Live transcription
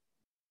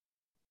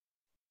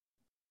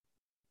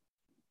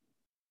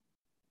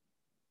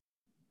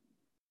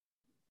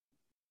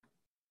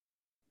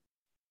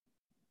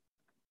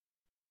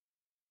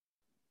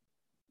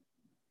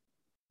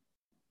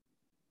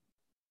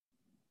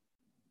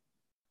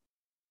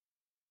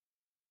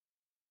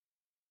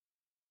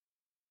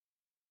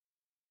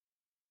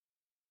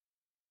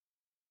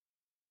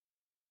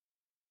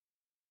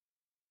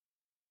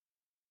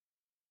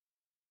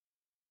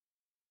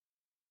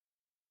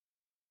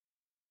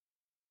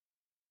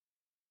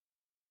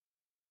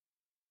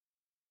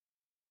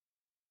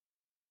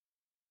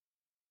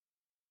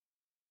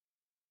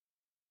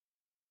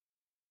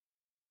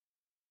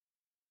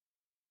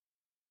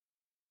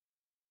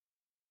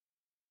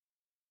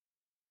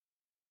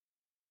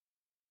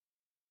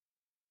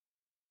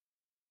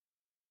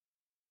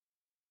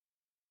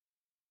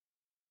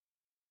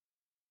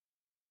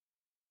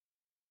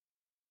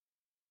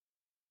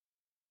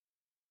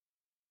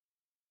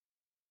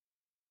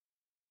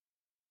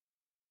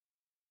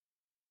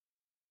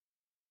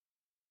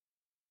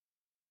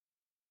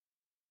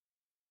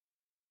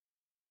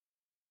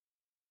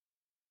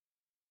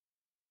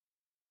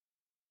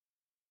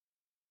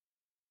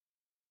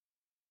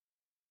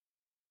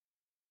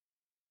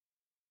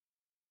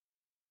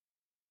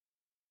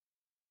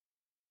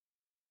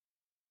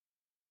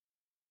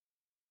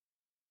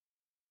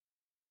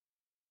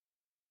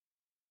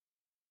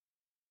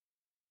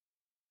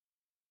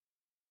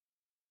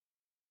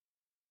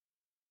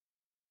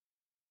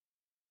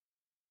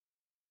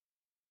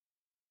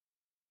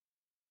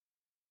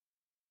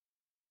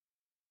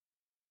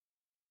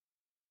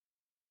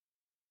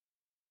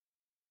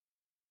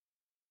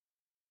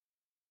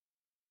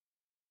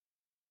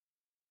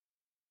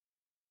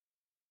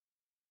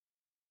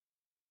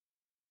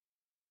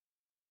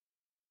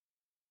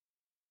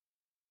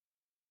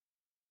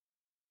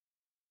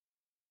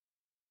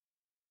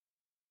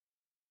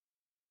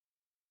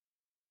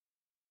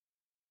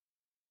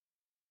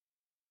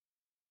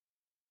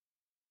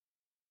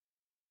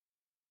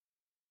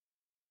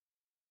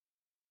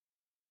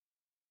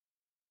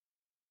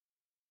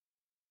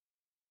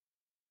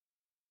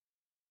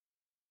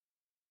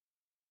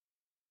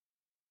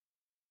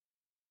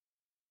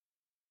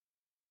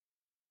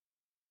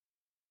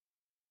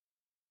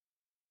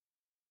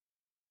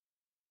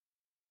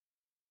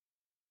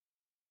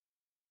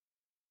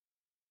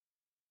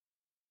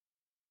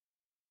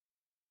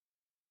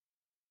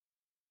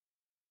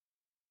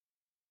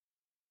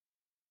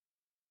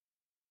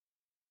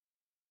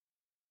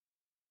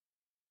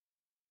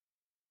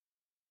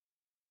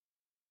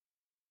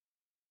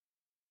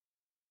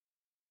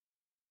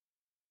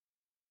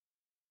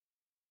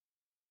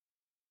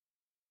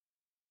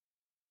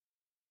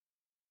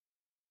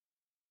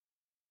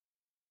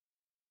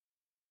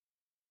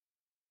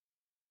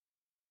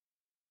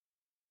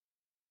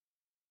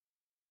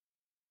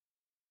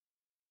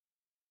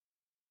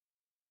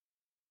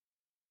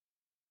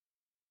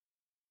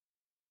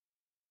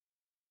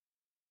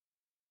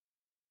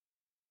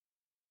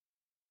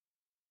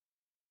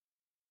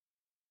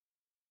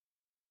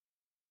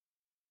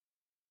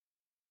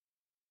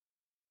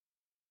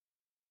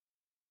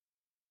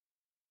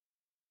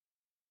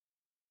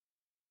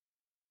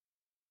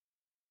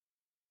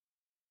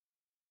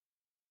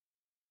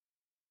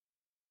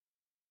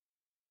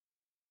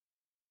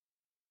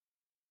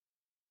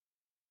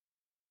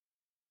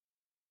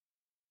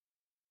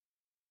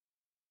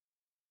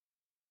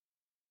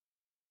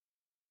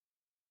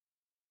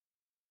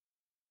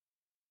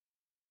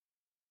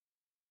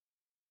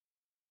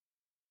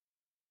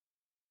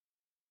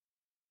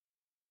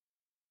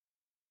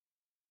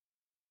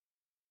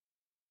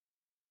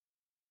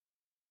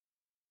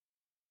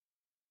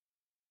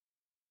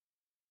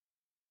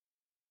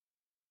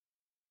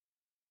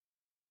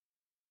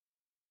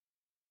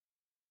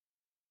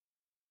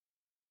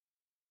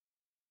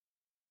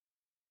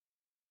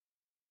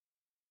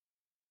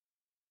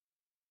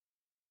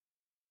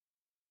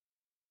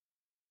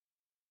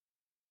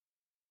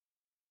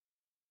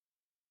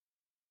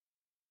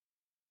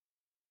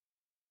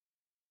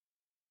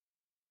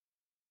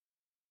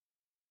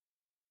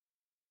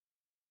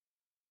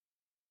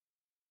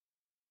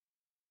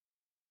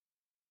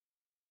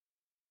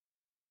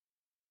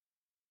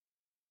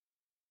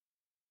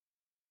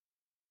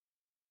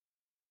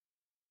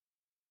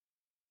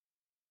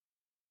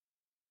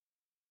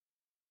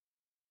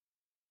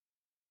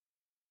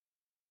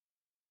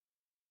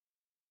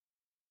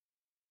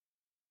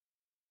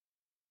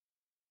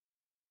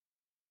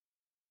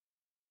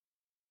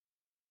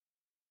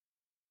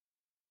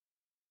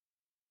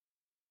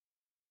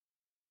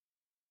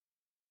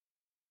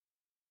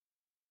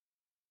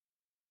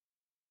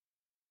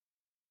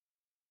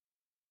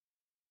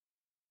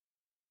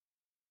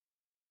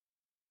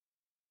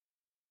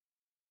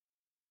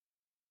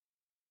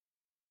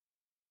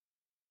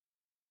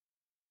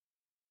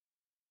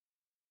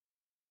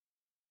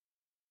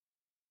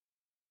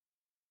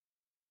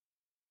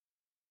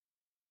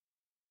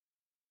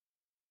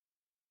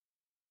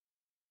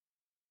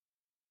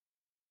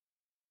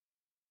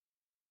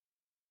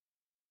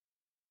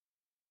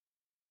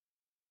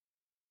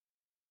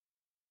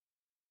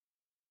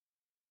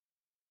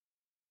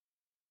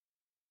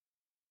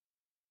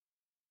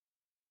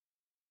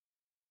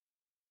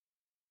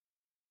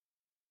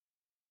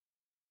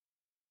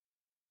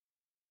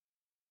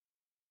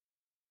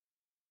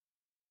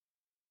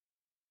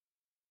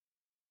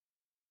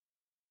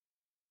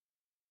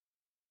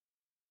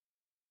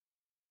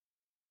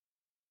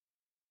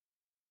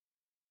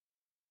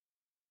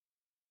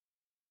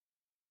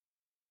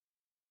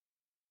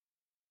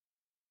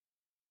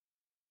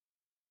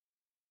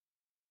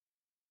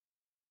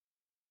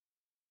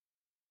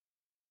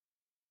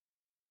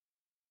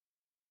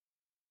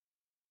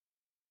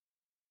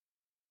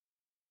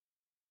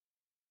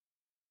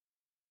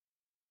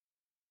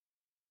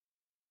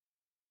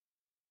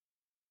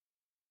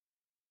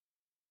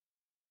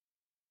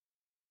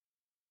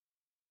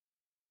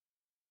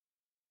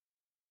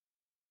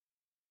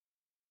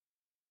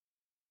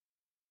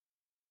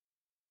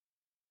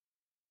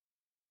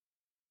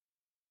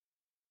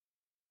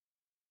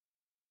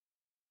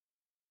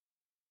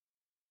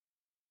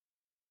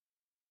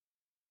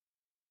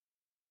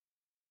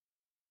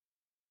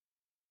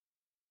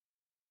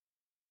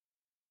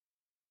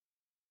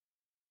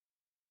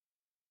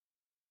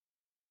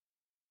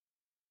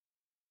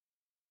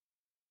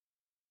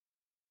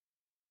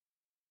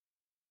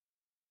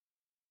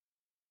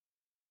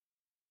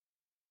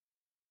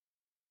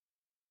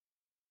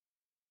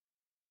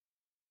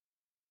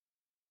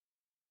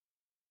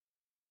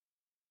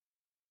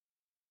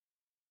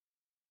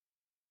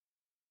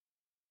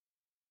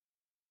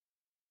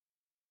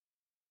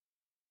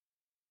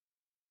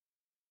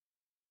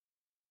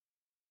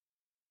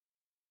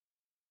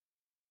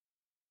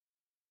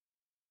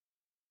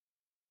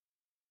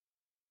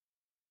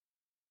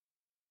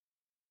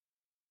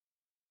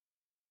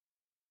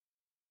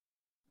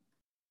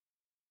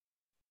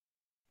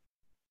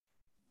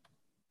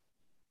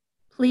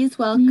Please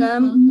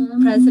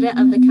welcome President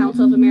of the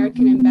Council of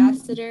American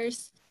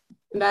Ambassadors,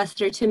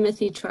 Ambassador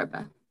Timothy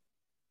Chorba.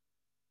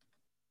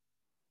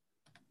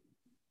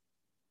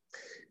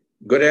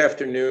 Good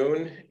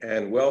afternoon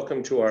and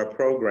welcome to our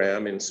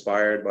program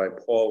inspired by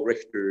Paul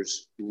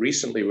Richter's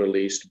recently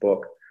released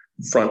book,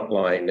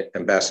 Frontline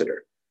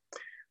Ambassador.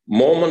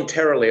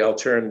 Momentarily, I'll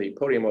turn the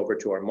podium over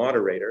to our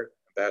moderator,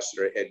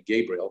 Ambassador Ed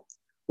Gabriel,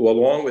 who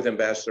along with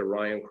Ambassador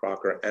Ryan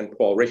Crocker and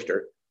Paul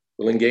Richter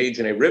will engage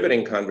in a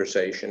riveting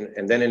conversation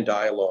and then in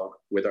dialogue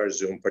with our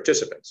Zoom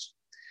participants.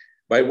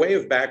 By way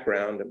of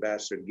background,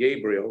 Ambassador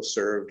Gabriel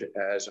served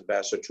as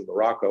ambassador to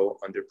Morocco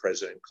under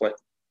President Clinton.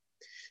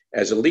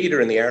 As a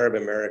leader in the Arab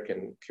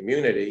American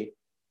community,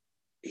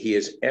 he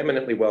is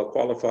eminently well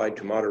qualified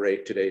to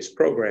moderate today's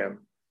program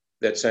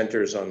that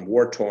centers on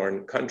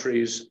war-torn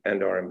countries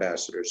and our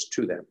ambassadors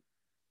to them.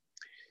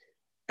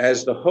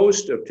 As the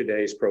host of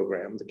today's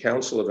program, the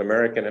Council of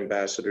American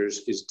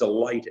Ambassadors is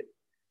delighted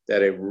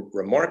that a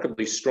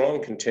remarkably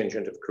strong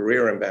contingent of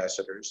career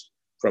ambassadors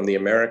from the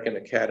American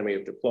Academy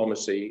of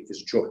Diplomacy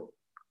is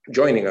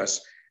joining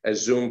us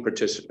as Zoom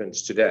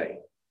participants today.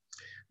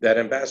 That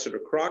Ambassador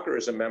Crocker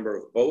is a member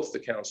of both the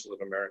Council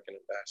of American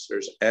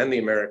Ambassadors and the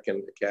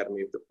American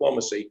Academy of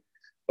Diplomacy,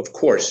 of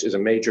course, is a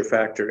major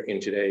factor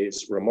in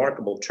today's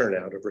remarkable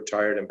turnout of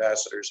retired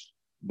ambassadors,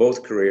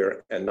 both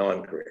career and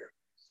non-career.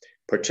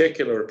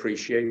 Particular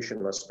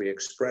appreciation must be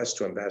expressed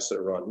to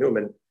Ambassador Ron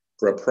Newman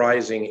for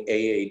apprising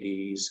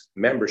AAD's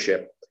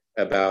membership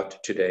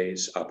about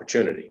today's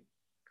opportunity.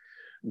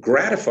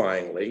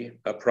 Gratifyingly,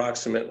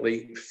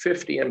 approximately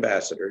 50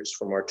 ambassadors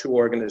from our two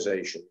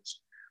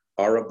organizations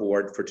are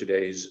aboard for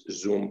today's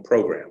Zoom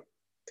program.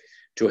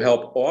 To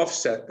help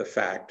offset the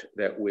fact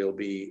that we'll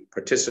be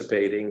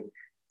participating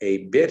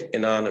a bit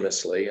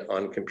anonymously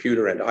on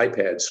computer and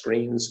iPad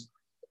screens,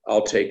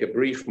 I'll take a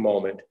brief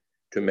moment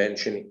to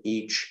mention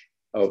each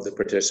of the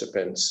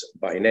participants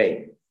by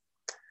name.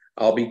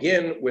 I'll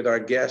begin with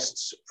our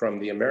guests from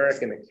the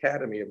American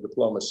Academy of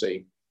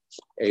Diplomacy,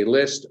 a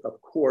list,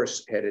 of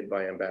course, headed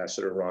by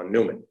Ambassador Ron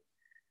Newman.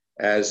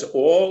 As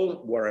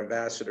all were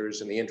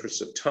ambassadors, in the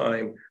interest of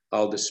time,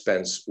 I'll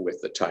dispense with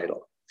the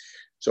title.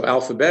 So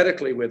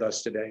alphabetically with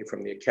us today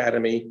from the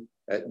Academy,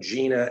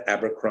 Gina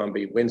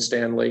Abercrombie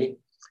Winstanley,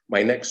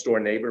 my next door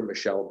neighbor,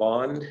 Michelle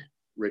Bond,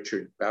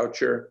 Richard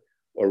Boucher,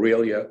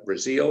 Aurelia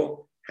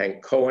Brazil,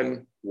 Hank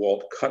Cohen,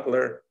 Walt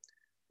Cutler,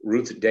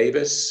 Ruth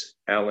Davis,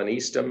 Alan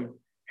Eastham,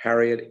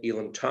 Harriet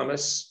Elam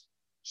Thomas,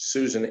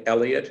 Susan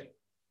Elliott,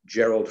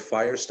 Gerald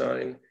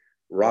Firestein,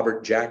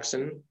 Robert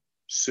Jackson,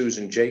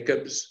 Susan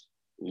Jacobs,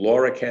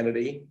 Laura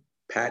Kennedy,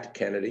 Pat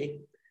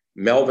Kennedy,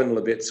 Melvin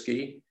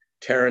Levitsky,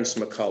 Terrence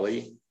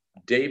McCulley,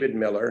 David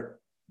Miller,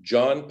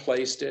 John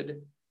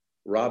Plaisted,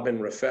 Robin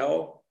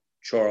Raffel,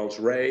 Charles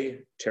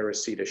Ray,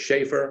 Teresita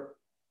Schaefer,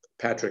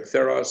 Patrick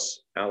Theros,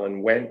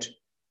 Alan Wendt,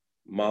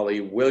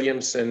 Molly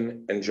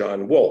Williamson, and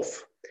John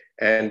Wolfe.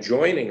 And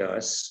joining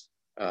us,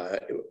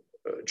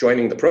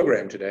 joining the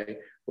program today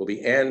will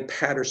be Ann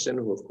Patterson,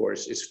 who of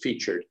course is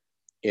featured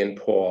in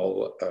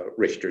Paul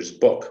Richter's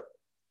book.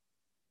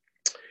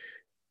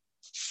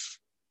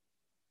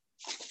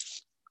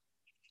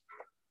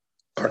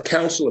 Our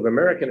Council of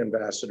American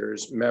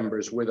Ambassadors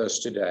members with us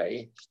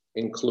today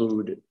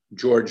include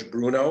George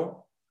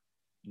Bruno,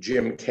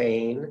 Jim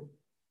Kane,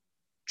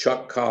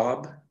 Chuck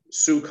Cobb,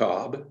 Sue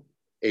Cobb,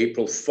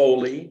 April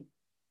Foley,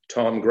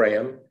 Tom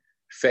Graham,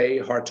 Faye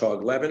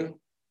Hartog-Levin,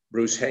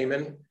 Bruce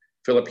Heyman,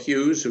 Philip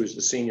Hughes, who is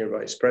the Senior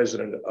Vice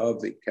President of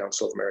the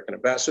Council of American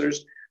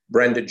Ambassadors,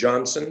 Brenda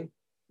Johnson,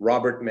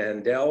 Robert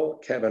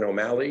Mandel, Kevin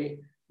O'Malley,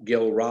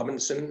 Gil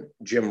Robinson,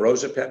 Jim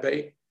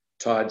Rosapepe,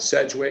 Todd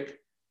Sedgwick,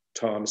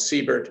 Tom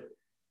Siebert,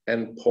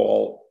 and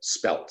Paul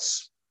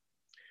Speltz.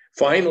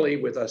 Finally,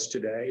 with us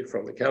today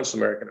from the Council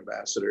of American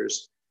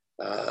Ambassadors,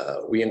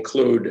 we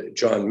include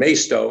John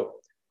Maisto,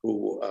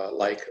 who,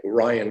 like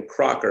Ryan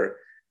Crocker,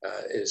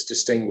 is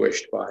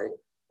distinguished by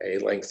a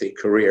lengthy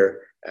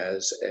career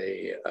as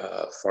a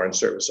Foreign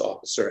Service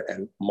officer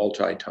and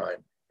multi-time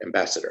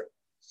ambassador.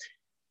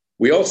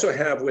 We also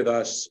have with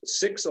us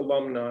 6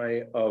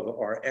 alumni of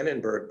our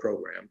Annenberg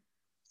program,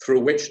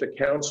 through which the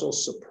Council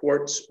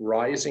supports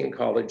rising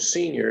college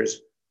seniors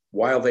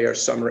while they are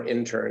summer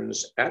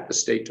interns at the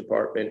State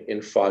Department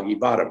in Foggy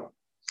Bottom.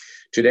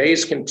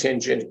 Today's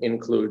contingent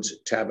includes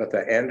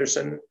Tabitha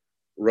Anderson,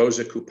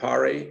 Rosa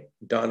Kupari,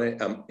 Donna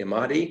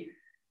Imadi,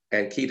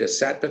 Ankita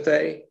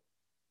Satpathy,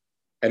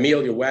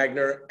 Amelia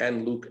Wagner,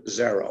 and Luke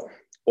Zero.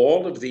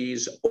 All of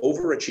these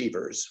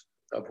overachievers,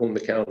 of whom the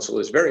Council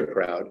is very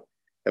proud,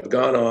 have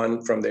gone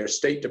on from their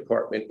State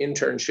Department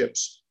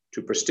internships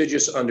to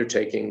prestigious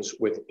undertakings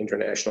with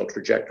international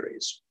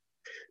trajectories.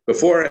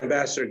 Before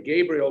Ambassador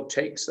Gabriel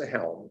takes the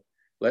helm,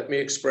 let me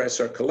express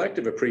our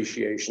collective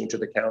appreciation to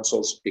the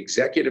Council's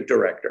Executive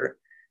Director,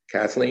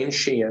 Kathleen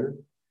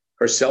Sheehan,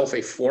 herself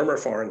a former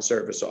Foreign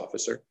Service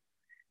officer,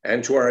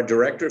 and to our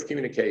Director of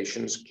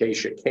Communications,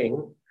 Keisha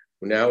King,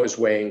 who now is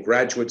weighing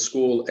graduate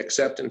school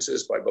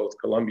acceptances by both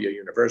Columbia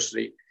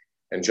University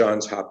and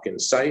Johns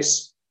Hopkins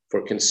SAIS,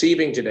 for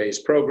conceiving today's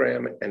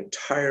program and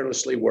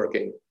tirelessly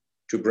working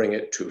to bring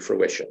it to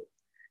fruition.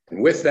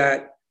 And with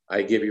that,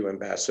 I give you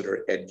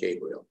Ambassador Ed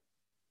Gabriel.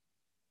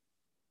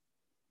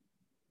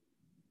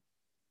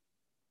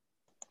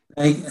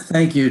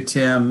 Thank you,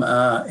 Tim,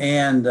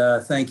 and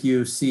thank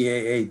you,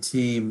 CAA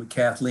team,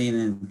 Kathleen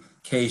and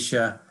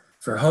Keisha,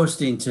 for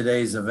hosting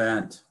today's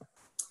event,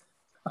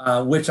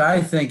 which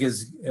I think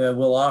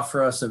will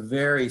offer us a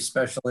very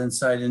special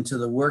insight into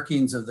the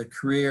workings of the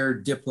career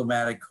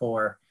diplomatic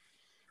corps.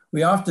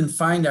 We often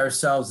find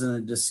ourselves in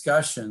a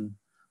discussion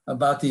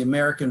about the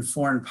American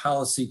foreign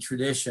policy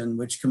tradition,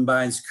 which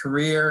combines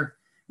career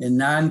and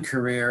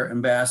non-career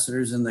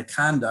ambassadors in the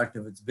conduct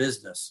of its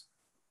business.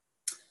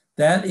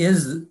 That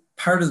is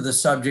part of the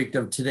subject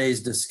of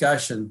today's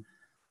discussion,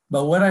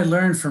 but what I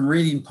learned from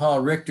reading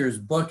Paul Richter's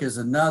book is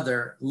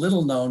another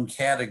little-known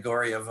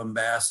category of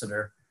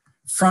ambassador,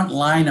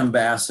 frontline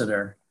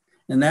ambassador,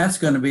 and that's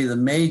going to be the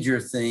major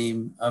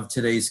theme of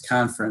today's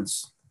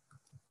conference.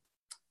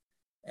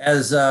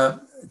 As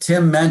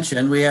Tim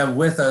mentioned, we have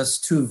with us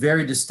two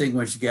very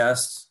distinguished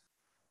guests,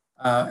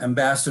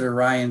 Ambassador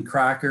Ryan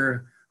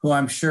Crocker, who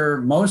I'm sure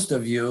most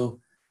of you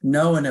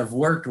know and have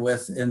worked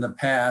with in the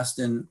past,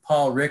 and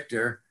Paul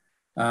Richter,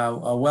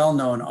 a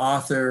well-known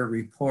author,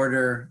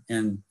 reporter,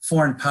 and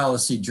foreign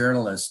policy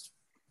journalist.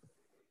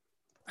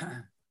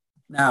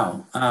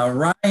 Now,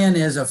 Ryan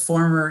is a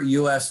former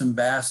U.S.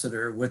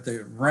 ambassador with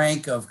the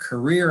rank of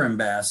career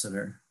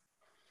ambassador,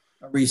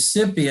 a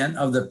recipient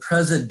of the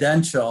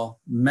Presidential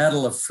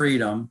Medal of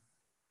Freedom,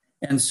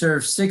 and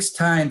served 6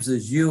 times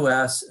as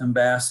U.S.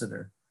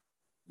 ambassador.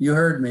 You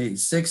heard me,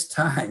 6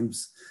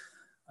 times.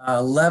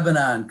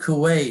 Lebanon,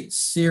 Kuwait,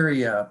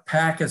 Syria,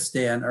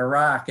 Pakistan,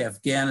 Iraq,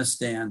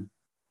 Afghanistan,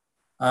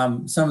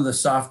 some of the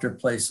softer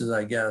places,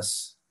 I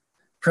guess.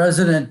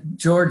 President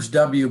George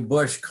W.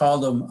 Bush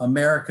called him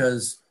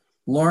America's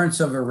Lawrence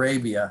of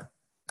Arabia.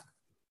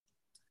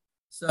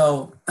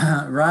 So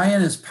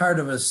Ryan is part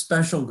of a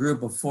special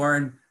group of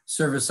Foreign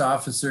Service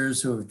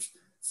officers who have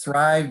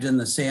thrived in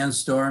the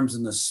sandstorms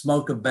and the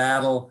smoke of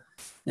battle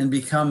and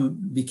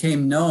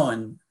became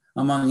known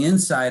among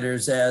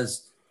insiders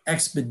as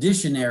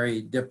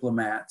expeditionary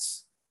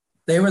diplomats.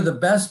 They were the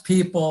best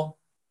people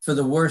for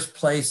the worst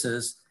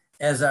places,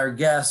 as our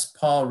guest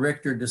Paul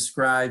Richter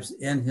describes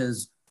in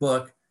his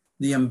book,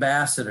 The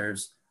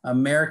Ambassadors,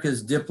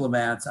 America's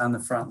Diplomats on the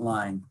Front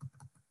Line.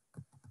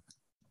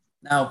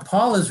 Now,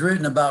 Paul has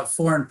written about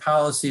foreign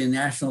policy and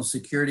national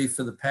security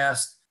for the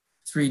past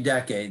 3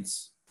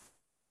 decades.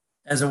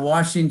 As a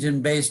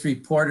Washington-based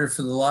reporter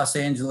for the Los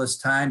Angeles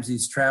Times,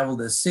 he's traveled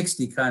to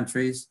 60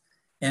 countries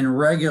and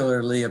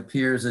regularly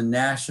appears in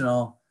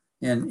national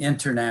and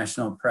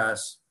international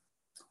press.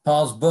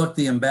 Paul's book,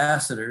 The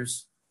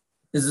Ambassadors,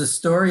 is the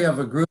story of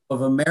a group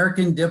of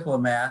American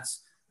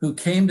diplomats who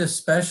came to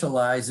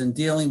specialize in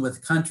dealing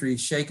with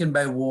countries shaken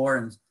by war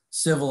and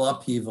civil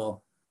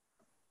upheaval.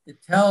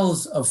 It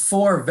tells of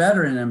 4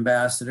 veteran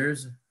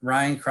ambassadors,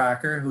 Ryan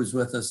Crocker, who's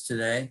with us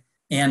today,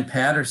 Ann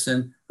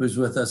Patterson, who's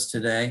with us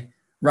today,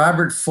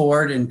 Robert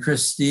Ford and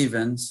Chris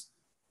Stevens,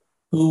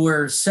 who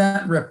were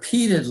sent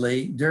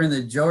repeatedly during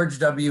the George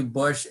W.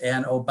 Bush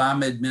and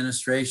Obama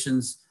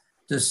administrations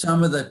to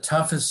some of the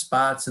toughest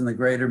spots in the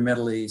greater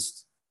Middle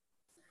East.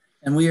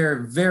 And we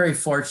are very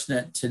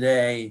fortunate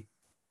today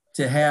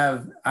to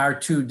have our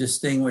 2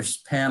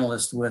 distinguished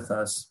panelists with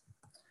us.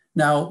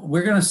 Now,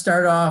 we're going to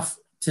start off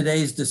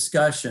today's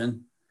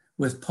discussion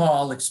with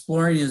Paul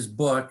exploring his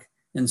book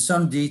in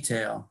some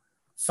detail,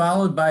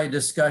 followed by a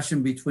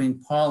discussion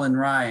between Paul and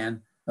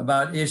Ryan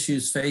about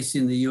issues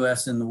facing the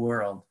U.S. and the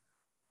world.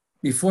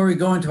 Before we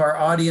go into our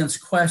audience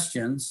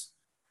questions,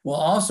 we'll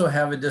also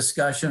have a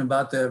discussion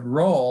about the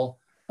role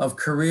of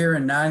career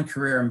and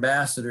non-career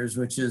ambassadors,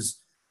 which is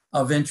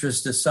of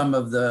interest to some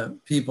of the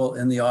people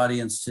in the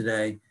audience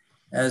today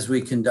as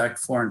we conduct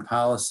foreign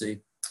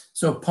policy.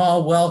 So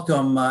Paul,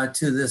 welcome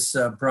to this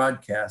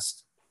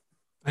broadcast.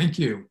 Thank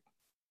you.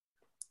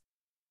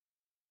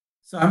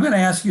 So I'm going to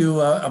ask you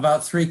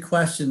about 3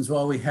 questions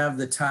while we have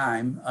the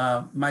time.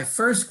 My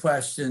first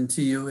question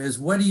to you is,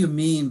 what do you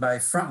mean by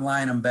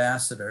frontline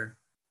ambassador?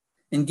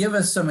 And give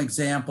us some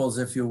examples,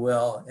 if you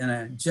will, and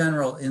a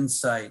general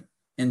insight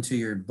into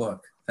your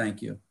book.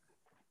 Thank you.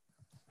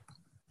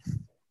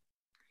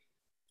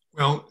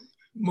 Well,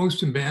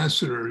 most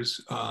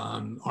ambassadors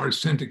are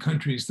sent to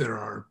countries that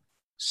are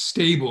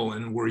stable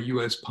and where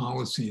U.S.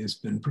 policy has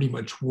been pretty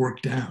much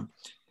worked out.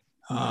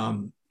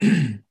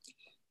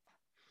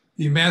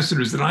 The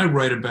ambassadors that I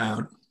write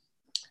about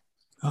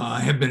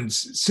have been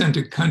sent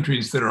to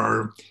countries that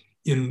are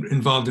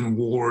involved in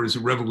wars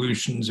or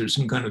revolutions or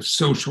some kind of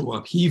social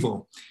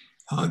upheaval.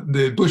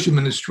 The Bush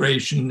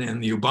administration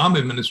and the Obama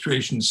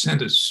administration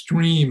sent a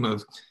stream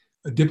of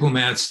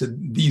diplomats to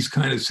these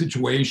kind of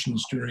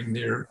situations during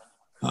their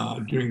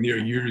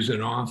years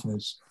in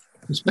office,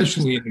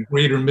 especially in the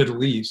greater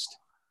Middle East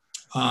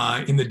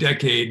in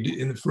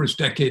the first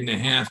decade and a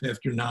half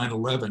after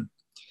 9/11.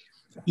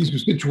 These were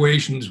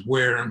situations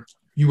where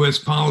U.S.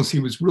 policy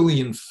was really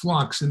in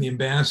flux and the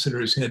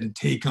ambassadors had to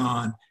take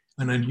on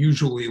an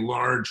unusually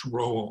large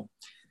role.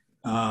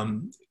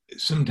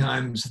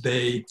 Sometimes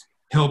they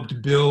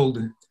helped build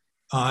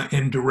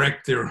and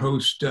direct their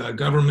host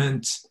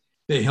governments.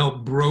 They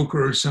helped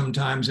broker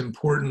sometimes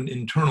important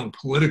internal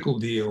political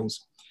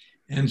deals.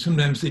 And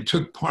sometimes they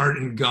took part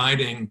in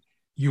guiding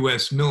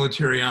US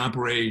military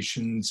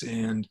operations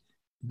and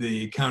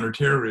the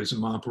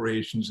counterterrorism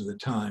operations of the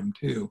time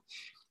too.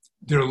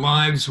 Their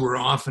lives were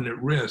often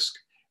at risk.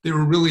 They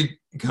were really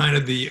kind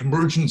of the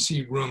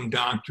emergency room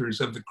doctors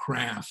of the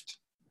craft.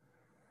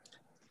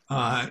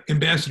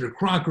 Ambassador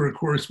Crocker, of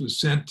course, was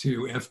sent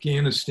to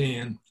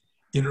Afghanistan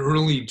in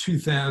early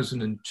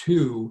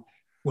 2002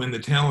 when the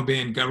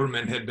Taliban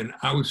government had been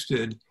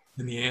ousted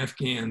and the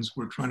Afghans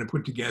were trying to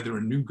put together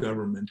a new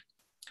government.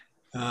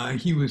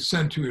 He was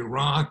sent to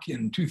Iraq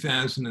in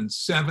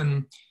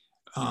 2007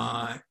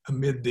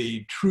 amid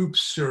the troop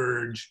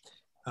surge,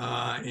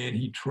 and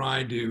he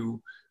tried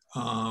to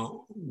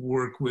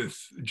work with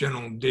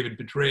General David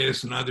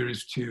Petraeus and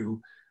others to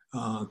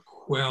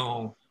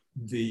quell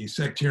the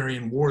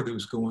sectarian war that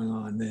was going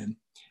on then.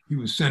 He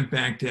was sent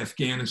back to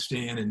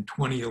Afghanistan in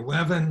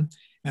 2011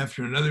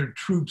 after another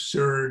troop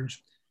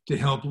surge to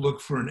help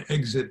look for an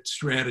exit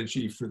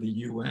strategy for the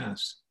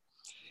US.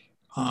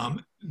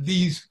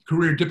 These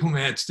career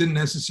diplomats didn't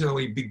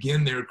necessarily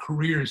begin their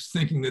careers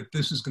thinking that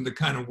this is the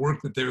kind of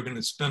work that they were going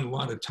to spend a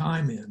lot of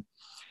time in.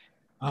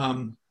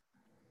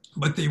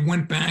 But they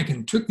went back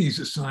and took these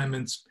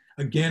assignments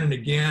again and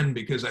again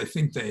because I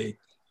think they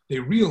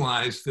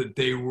realized that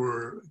they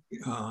were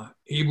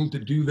able to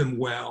do them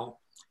well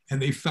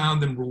and they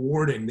found them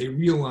rewarding. They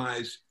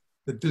realized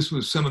that this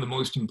was some of the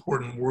most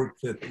important work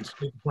that the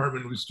State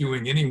Department was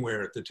doing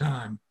anywhere at the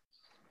time.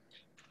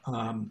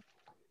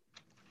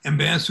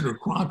 Ambassador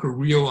Crocker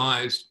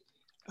realized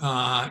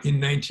in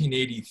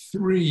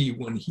 1983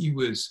 when he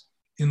was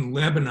in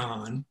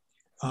Lebanon,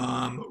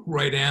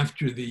 right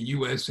after the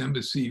US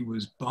embassy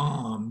was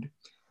bombed,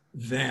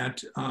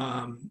 that,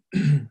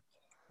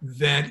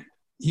 that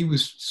he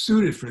was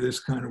suited for this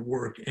kind of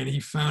work and he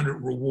found it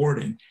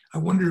rewarding. I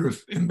wonder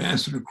if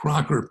Ambassador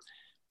Crocker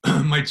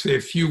might say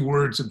a few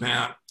words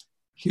about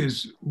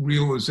his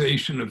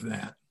realization of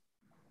that.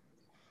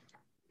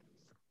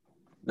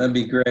 That'd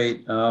be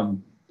great.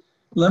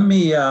 Let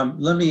me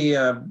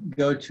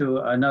go to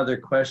another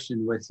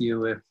question with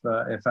you,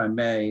 if I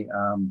may.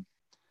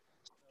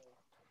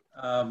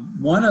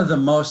 One of the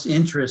most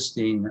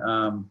interesting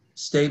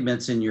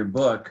statements in your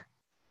book,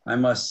 I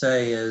must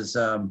say, is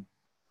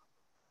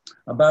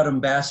about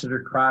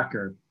Ambassador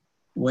Crocker,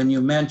 when you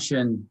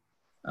mention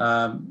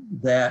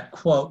that,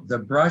 quote, "the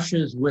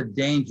brushes with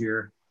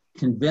danger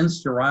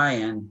convinced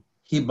Ryan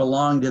he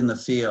belonged in the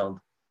field."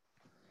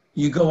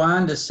 You go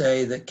on to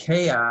say that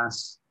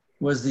chaos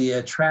was the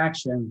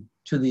attraction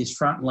to these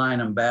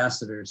frontline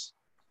ambassadors,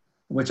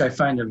 which I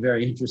find a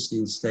very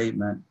interesting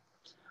statement.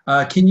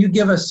 Can you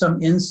give us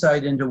some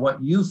insight into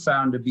what you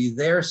found to be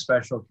their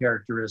special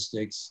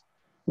characteristics,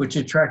 which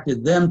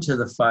attracted them to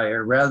the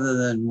fire rather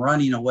than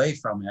running away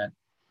from it,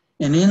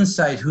 and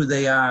insight who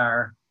they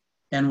are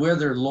and were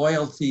their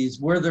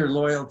loyalties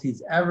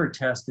ever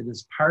tested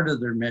as part of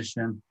their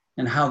mission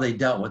and how they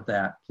dealt with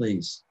that,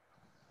 please?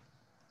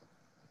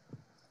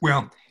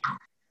 Well,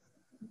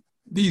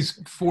 these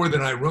four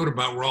that I wrote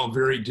about were all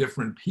very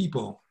different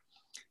people.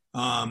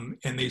 And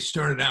they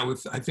started out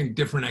with, I think,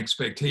 different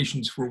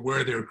expectations for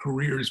where their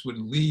careers would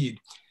lead.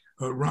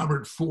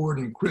 Robert Ford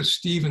and Chris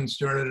Stevens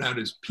started out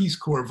as Peace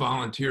Corps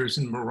volunteers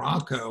in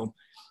Morocco.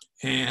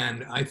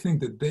 And I think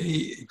that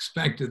they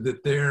expected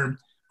that their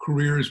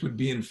careers would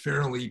be in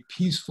fairly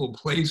peaceful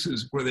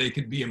places where they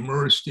could be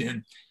immersed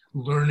in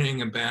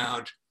learning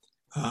about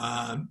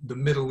the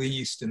Middle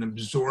East and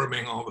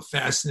absorbing all the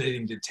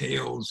fascinating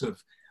details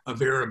of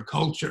Arab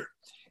culture.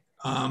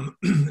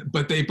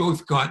 But they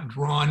both got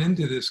drawn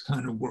into this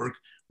kind of work.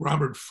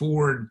 Robert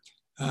Ford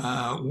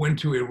went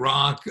to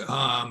Iraq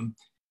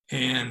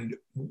and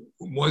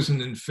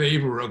wasn't in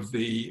favor of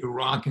the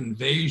Iraq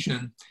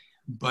invasion,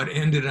 but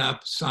ended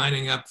up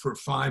signing up for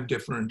 5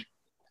 different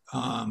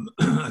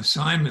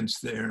assignments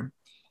there.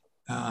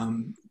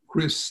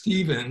 Chris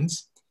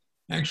Stevens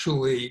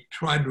actually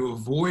tried to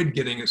avoid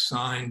getting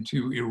assigned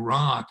to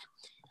Iraq,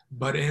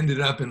 but ended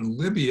up in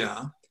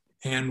Libya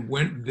and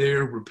went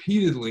there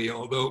repeatedly.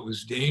 Although it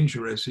was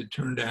dangerous, it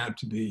turned out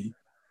to be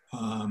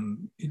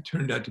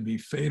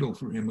fatal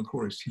for him. Of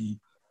course, he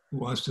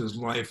lost his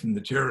life in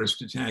the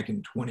terrorist attack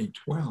in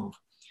 2012.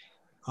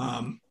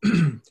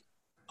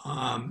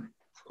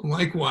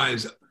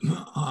 Likewise,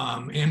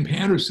 Ann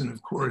Patterson,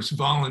 of course,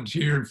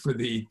 volunteered for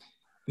the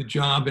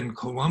job in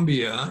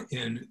Colombia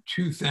in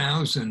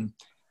 2000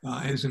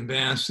 as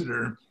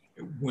ambassador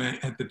when,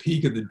 at the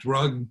peak of the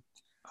drug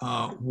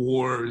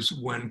wars,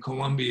 when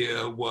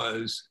Colombia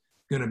was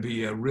going to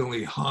be a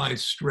really high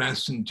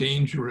stress and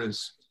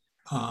dangerous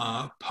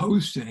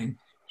posting.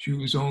 She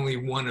was only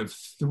one of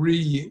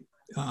 3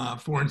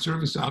 Foreign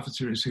Service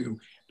officers who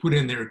put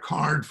in their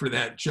card for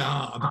that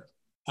job,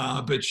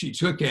 but she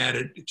took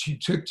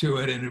to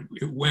it and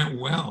it went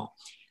well.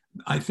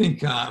 I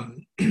think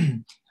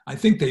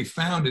they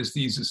found as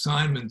these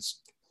assignments,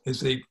 as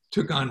they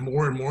took on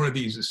more and more of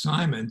these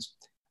assignments,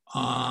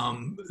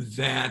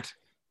 that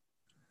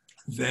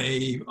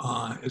they,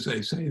 as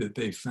I say, that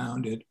they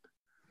found it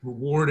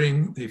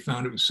rewarding. They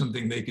found it was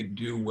something they could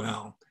do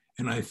well.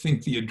 And I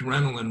think the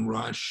adrenaline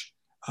rush,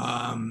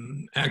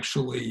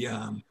 actually,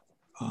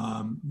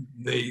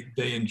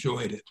 they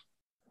enjoyed it.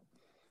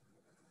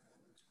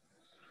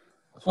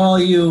 Paul,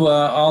 you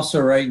also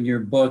write in your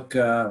book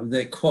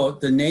that, quote,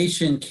 "The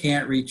nation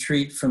can't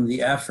retreat from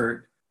the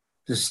effort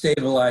to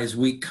stabilize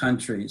weak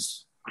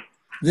countries.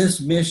 This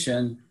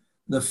mission,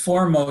 the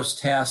foremost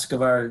task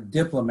of our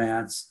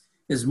diplomats,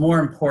 is more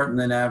important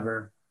than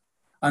ever.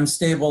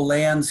 Unstable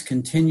lands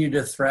continue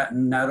to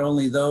threaten not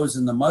only those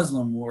in the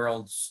Muslim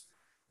world's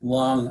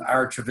long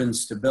arch of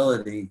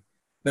instability,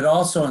 but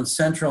also in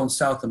Central and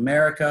South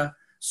America,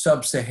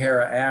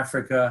 Sub-Saharan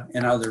Africa,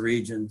 and other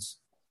regions.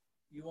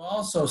 You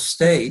also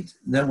state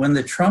that when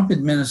the Trump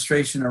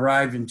administration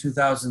arrived in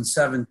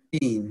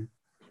 2017,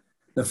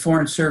 the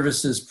Foreign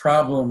Service's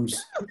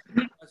problems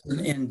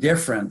wasn't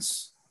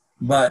indifference,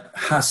 but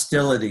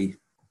hostility.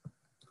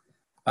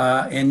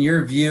 In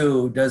your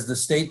view, does the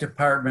State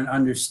Department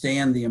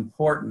understand the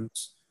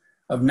importance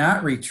of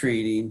not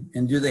retreating,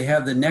 and do they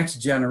have the next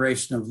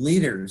generation of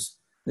leaders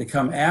that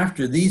come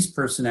after these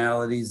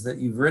personalities that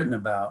you've written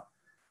about?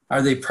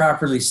 Are they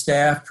properly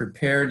staffed,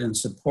 prepared, and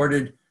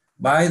supported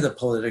by the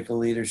political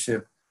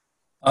leadership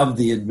of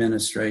the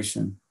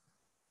administration?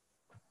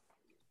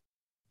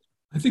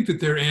 I think that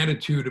their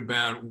attitude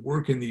about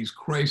work in these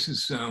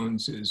crisis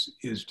zones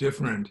is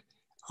different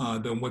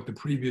than what the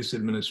previous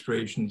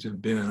administrations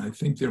have been. I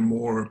think they're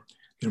more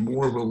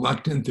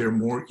reluctant, they're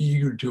more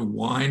eager to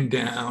wind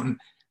down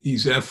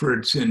these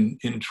efforts in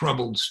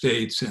troubled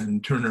states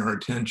and turn our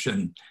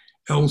attention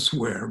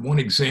elsewhere. One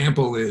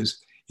example is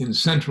in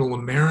Central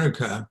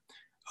America,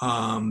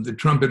 the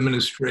Trump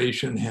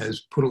administration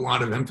has put a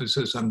lot of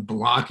emphasis on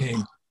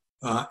blocking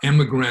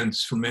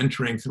immigrants from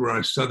entering through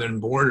our southern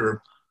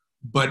border,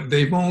 but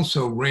they've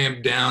also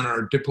ramped down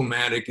our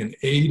diplomatic and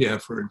aid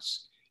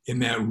efforts in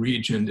that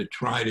region to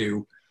try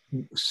to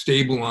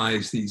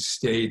stabilize these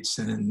states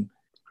and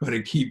try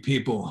to keep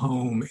people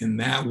home in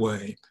that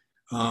way.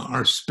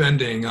 Our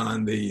spending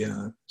on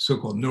the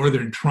so-called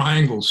Northern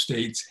Triangle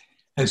states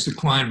has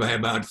declined by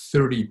about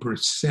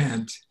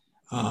 30%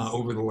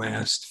 over the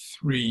last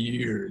 3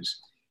 years.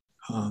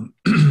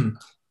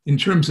 In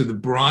terms of the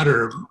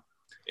broader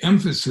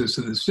emphasis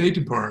of the State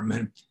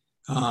Department,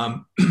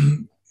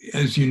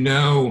 as you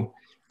know,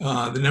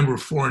 the number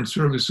of Foreign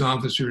Service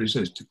officers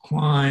has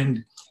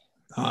declined.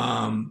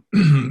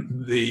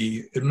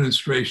 The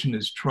administration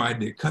has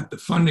tried to cut the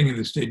funding of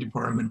the State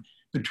Department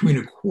between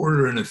a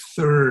quarter and a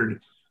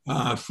third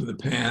for the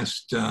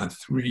past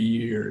 3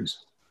 years.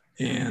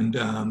 And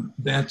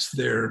that's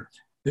their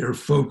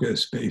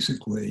focus,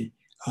 basically.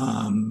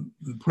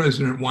 The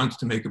president wants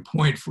to make a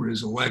point for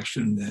his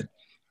election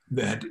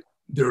that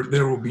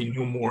there will be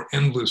no more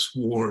endless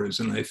wars.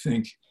 And I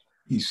think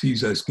he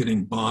sees us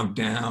getting bogged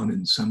down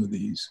in some of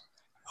these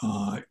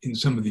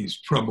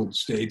troubled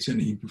states, and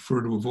he'd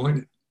prefer to avoid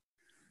it.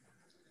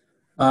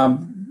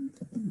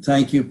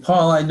 Thank you.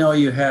 Paul, I know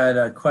you had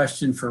a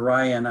question for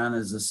Ryan on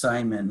his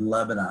assignment in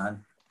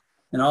Lebanon,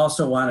 and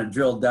also want to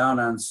drill down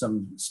on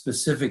some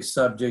specific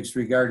subjects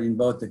regarding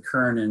both the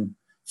current and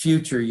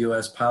future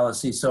U.S.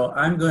 policy. So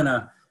I'm going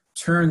to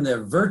turn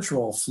the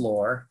virtual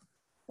floor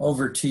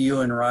over to you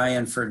and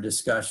Ryan for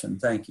discussion.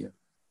 Thank you.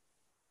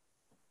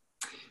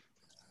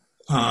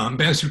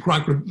 Ambassador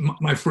Crocker,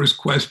 my first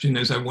question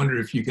is, I wonder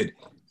if you could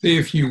say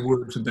a few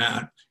words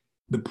about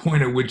the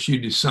point at which you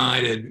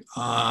decided,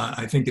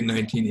 I think in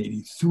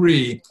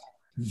 1983,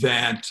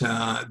 that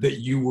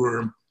you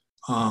were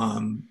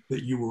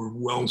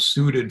well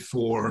suited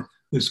for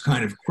this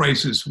kind of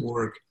crisis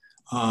work,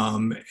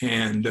 and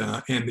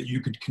that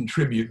you could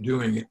contribute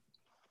doing it.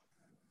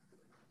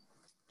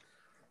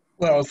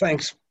 Well,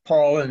 thanks,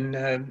 Paul,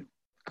 and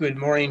good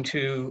morning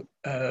to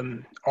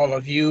all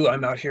of you.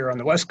 I'm out here on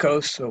the West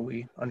Coast, so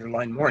we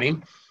underline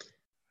morning.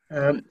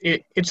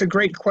 It's a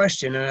great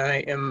question, and I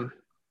am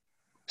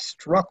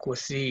struck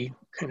with the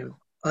kind of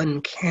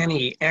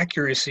uncanny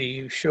accuracy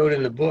you showed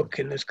in the book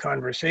in this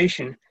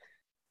conversation.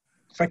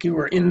 It's like you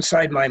were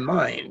inside my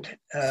mind.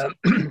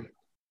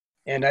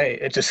 And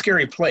it's a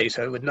scary place.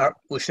 I would not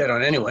wish that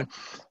on anyone.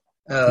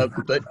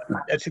 But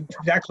that's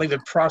exactly the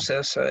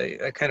process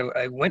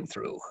I went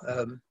through.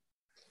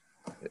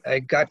 I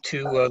got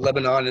to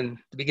Lebanon in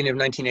the beginning of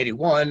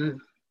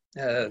 1981,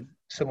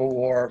 Civil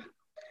War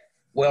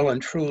well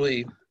and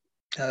truly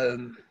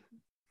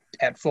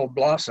at full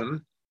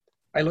blossom.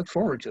 I looked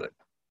forward to it.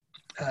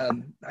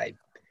 I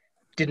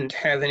didn't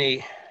have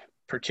any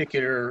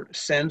particular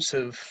sense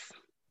of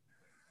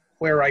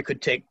where I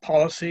could take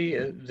policy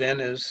then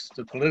as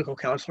the political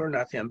counselor,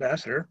 not the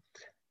ambassador.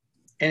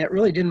 And it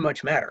really didn't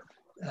much matter.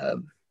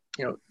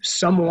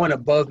 Someone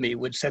above me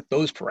would set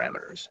those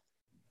parameters.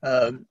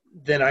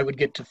 Then I would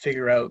get to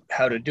figure out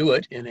how to do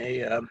it in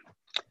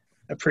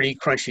a pretty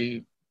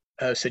crunchy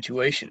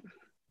situation.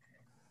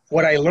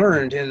 What I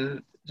learned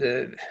in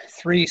the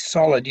 3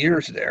 solid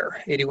years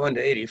there, 81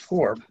 to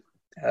 84,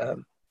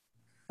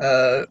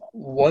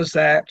 was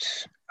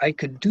that I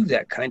could do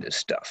that kind of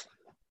stuff.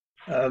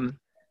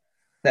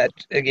 that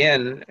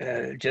again,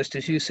 just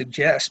as you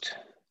suggest,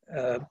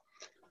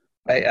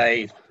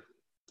 I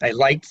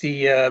like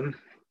the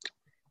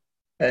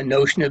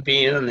notion of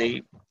being on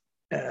the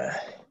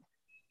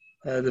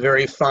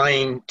very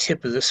fine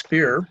tip of the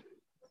spear,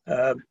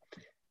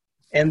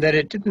 and that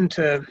it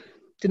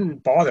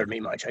didn't bother me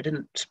much. I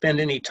didn't spend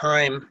any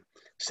time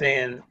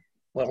saying,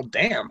 well,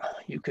 damn,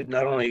 you could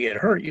not only get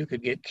hurt, you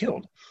could get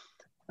killed.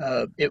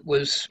 It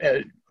was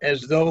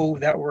as though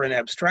that were an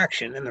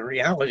abstraction, and the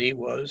reality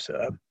was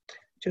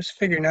just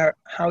figuring out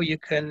how you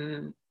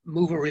can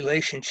move a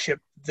relationship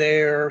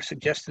there,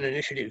 suggest an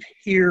initiative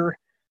here,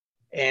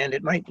 and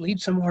it might lead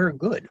somewhere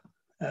good.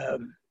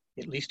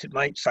 At least it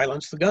might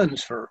silence the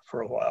guns for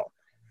a while.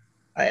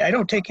 I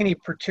don't take any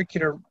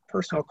particular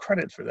personal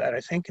credit for that. I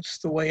think it's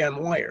the way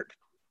I'm wired.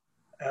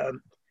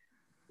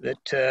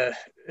 That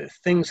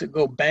things that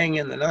go bang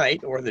in the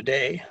night or the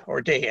day,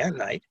 or day and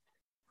night,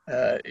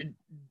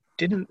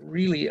 didn't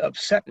really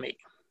upset me.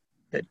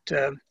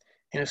 That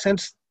in a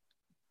sense,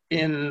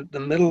 in the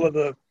middle of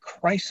a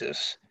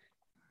crisis,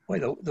 boy,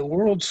 the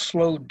world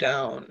slowed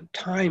down,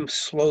 time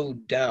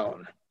slowed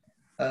down.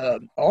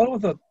 All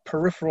of the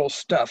peripheral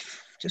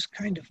stuff just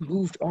kind of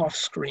moved off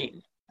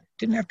screen.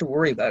 Didn't have to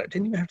worry about it,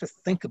 didn't even have to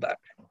think about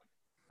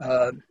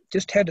it.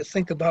 Just had to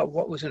think about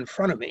what was in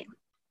front of me.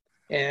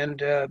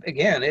 And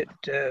again,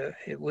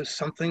 it was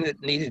something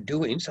that needed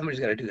doing. Somebody's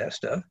got to do that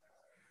stuff.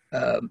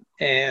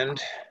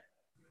 And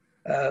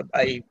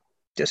I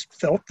just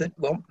felt that,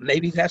 well,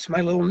 maybe that's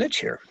my little niche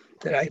here,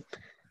 that I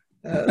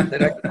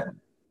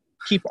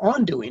keep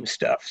on doing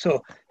stuff.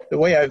 So the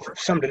way I've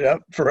summed it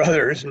up for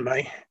others, and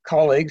my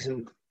colleagues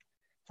and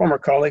former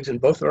colleagues in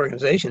both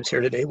organizations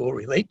here today will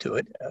relate to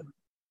it.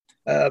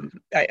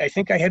 I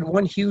think I had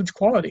one huge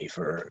quality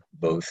for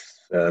both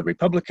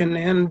Republican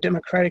and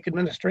Democratic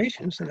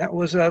administrations, and that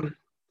was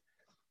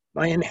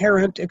my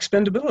inherent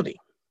expendability.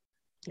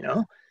 You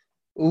know,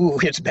 ooh,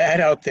 it's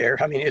bad out there.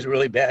 I mean, it's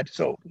really bad.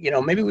 So, you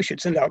know, maybe we should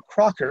send out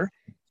Crocker,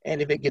 and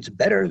if it gets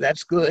better,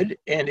 that's good.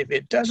 And if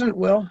it doesn't,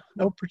 well,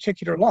 no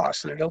particular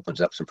loss, and it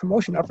opens up some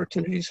promotion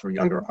opportunities for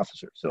younger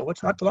officers. So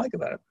what's not to like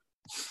about it?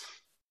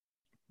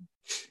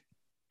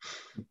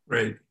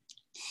 Right.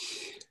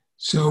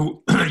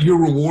 So your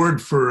reward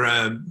for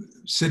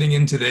sitting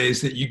in today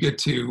is that you get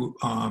to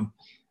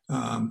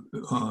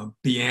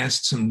be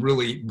asked some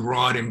really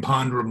broad,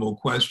 imponderable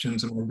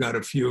questions, and we've got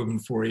a few of them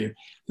for you.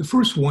 The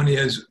first one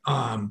is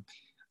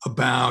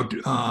about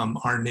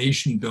our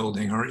nation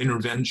building, our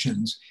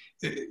interventions.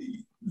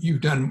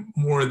 You've done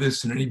more of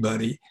this than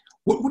anybody.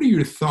 What are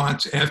your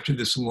thoughts after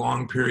this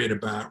long period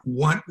about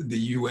what the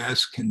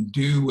U.S. can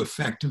do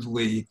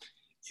effectively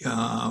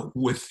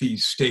with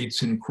these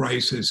states in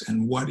crisis,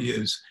 and what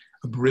is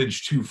a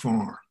bridge too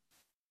far?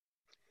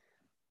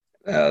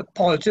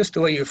 Paul, it's just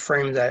the way you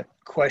framed that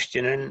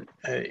question, and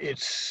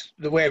it's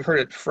the way I've heard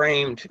it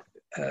framed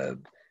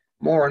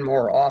more and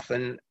more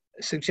often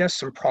suggests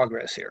some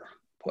progress here.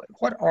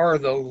 What are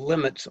the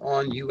limits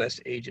on U.S.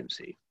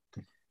 agency?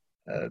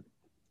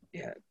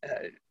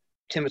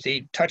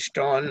 Timothy touched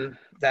on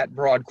that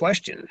broad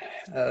question.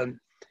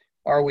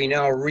 Are we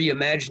now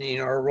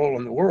reimagining our role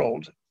in the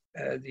world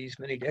these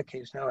many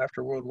decades now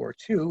after World War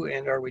II,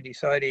 and are we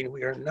deciding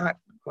we are not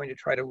going to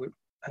try to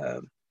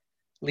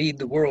lead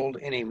the world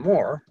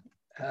anymore?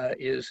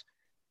 Is,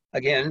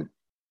 again,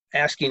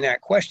 asking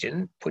that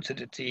question puts it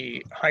at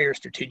the higher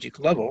strategic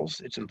levels.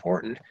 It's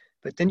important,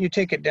 but then you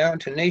take it down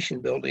to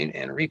nation building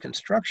and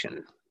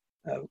reconstruction,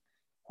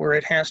 where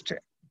it has to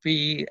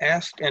be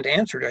asked and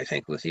answered, I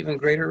think, with even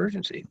greater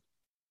urgency.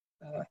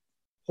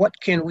 What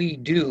can we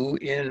do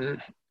in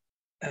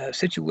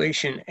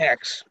situation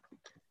X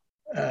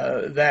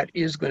that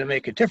is going to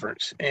make a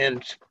difference?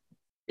 And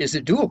is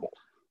it doable?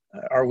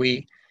 Are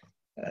we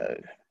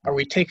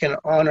taking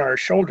on our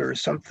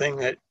shoulders something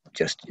that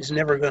just is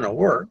never going to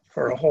work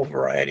for a whole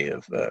variety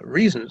of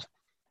reasons?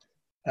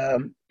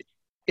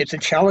 It's a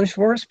challenge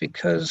for us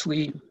because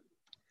we're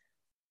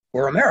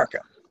America.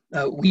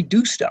 We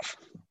do stuff.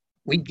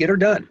 We get her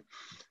done.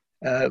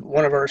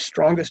 One of our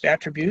strongest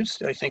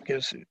attributes, I think,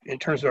 is in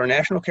terms of our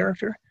national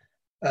character,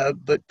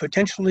 but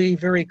potentially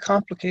very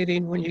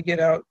complicating when you get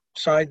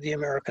outside the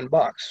American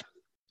box.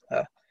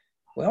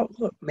 Well,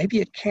 look, maybe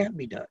it can't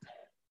be done.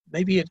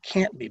 Maybe it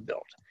can't be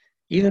built.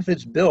 Even if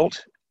it's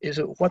built, is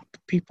it what the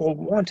people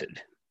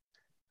wanted?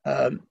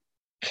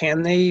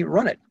 Can they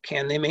run it?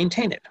 Can they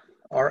maintain it?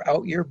 Are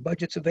out-year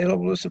budgets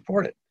available to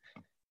support it?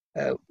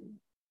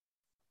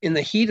 In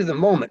the heat of the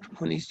moment,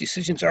 when these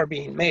decisions are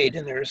being made,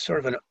 and there's sort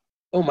of an,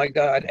 oh my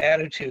God,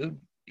 attitude,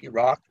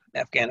 Iraq,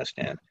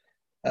 Afghanistan,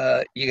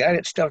 you got to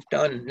get stuff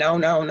done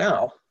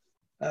now.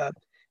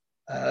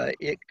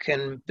 It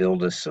can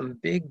build us some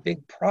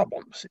big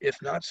problems, if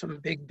not some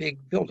big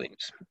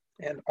buildings.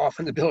 And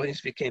often the buildings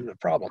became the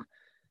problem.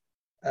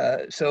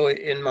 So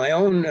in my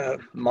own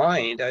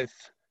mind, I've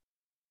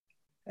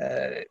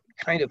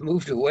kind of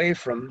moved away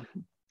from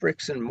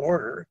bricks and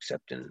mortar,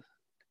 except in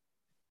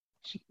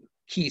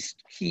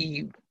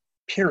key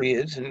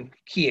periods and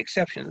key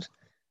exceptions,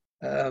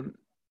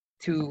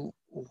 to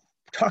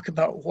talk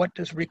about what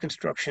does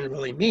reconstruction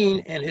really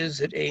mean, and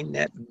is it a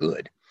net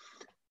good?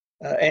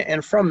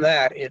 And from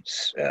that,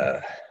 it's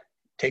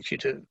takes you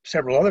to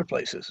several other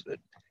places. That,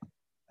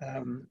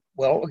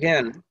 well,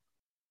 again,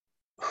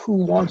 who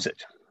wants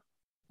it?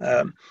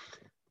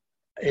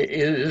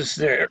 Is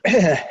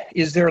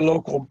there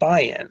local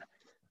buy-in?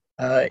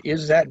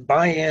 Is that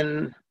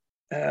buy-in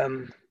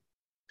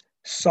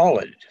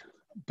solid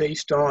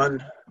based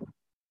on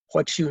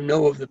what you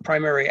know of the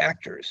primary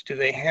actors? Do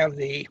they have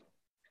the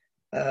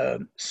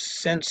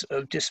sense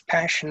of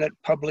dispassionate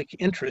public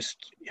interest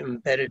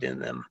embedded in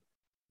them?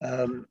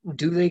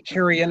 Do they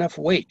carry enough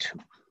weight?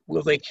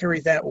 Will they carry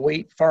that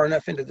weight far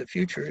enough into the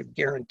future to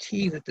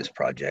guarantee that this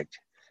project,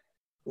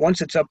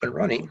 once it's up and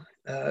running,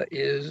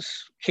 is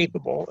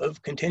capable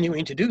of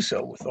continuing to do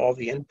so with all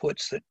the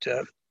inputs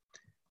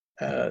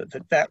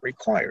that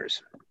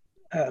requires?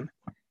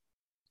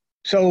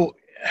 So,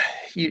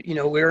 you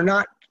know, we're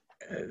not,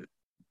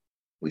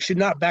 we should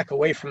not back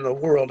away from the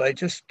world. I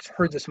just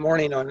heard this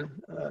morning on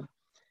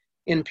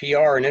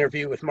NPR an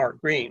interview with Mark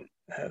Green,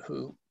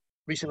 who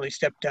recently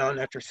stepped down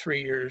after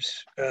 3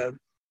 years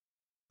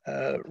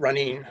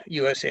running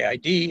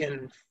USAID,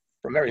 and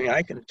from everything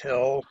I can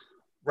tell,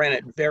 ran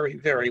it very,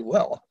 very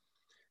well,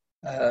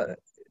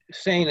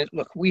 saying that,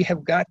 look, we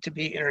have got to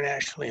be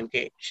internationally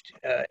engaged,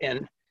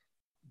 and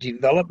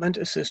development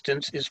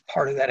assistance is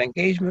part of that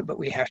engagement, but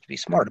we have to be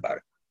smart about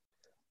it.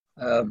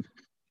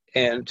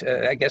 And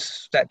I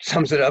guess that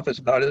sums it up as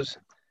about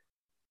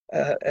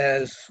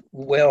as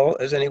well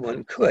as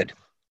anyone could.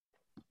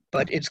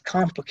 But it's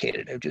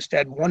complicated. I'll just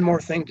add one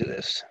more thing to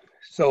this.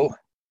 So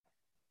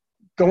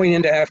going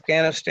into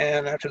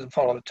Afghanistan after the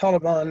fall of the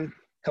Taliban, a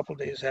couple of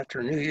days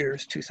after New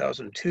Year's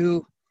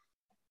 2002,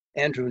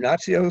 Andrew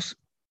Natsios,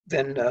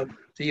 then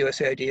the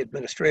USAID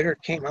administrator,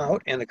 came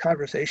out, and the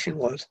conversation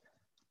was,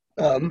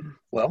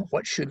 well,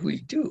 what should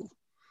we do?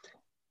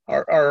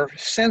 Our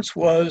sense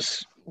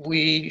was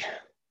we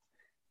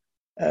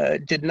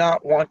did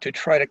not want to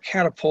try to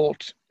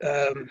catapult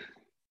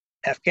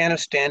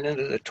Afghanistan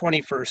into the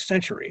 21st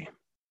century.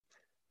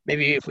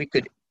 Maybe if we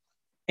could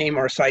aim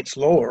our sights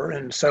lower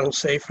and settle,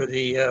 say, for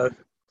the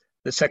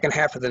second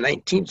half of the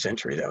 19th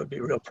century, that would be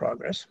real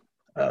progress,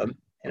 and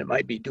it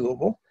might be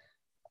doable.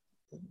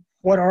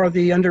 What are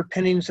the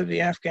underpinnings of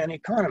the Afghan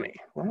economy?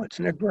 Well, it's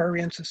an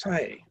agrarian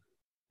society.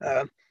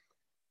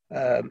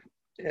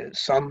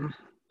 Some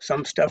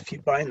stuff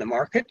you buy in the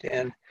market,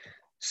 and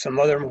some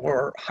other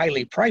more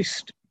highly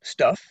priced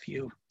stuff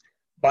you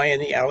buy in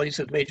the alleys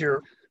of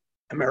major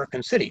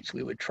American cities.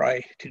 We would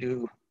try to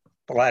do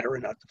the latter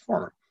and not the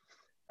former,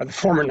 or the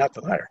former, not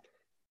the latter.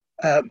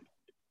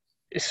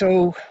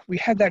 So we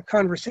had that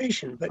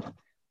conversation, but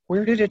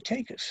where did it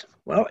take us?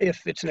 Well,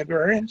 if it's an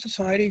agrarian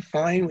society,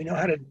 fine, we know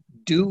how to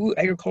do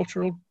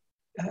agricultural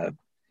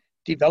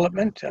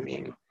development. I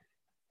mean,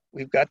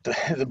 we've got the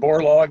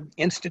Borlaug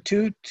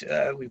Institute,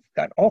 we've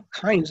got all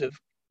kinds of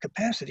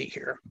capacity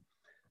here.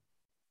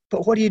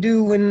 But what do you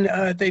do when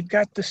they've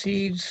got the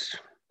seeds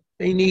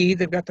they need,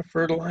 they've got the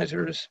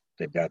fertilizers,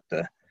 they've got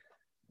the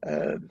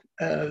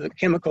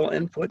chemical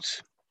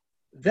inputs?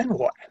 Then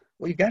what?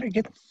 Well, you got to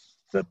get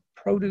the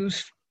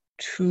produce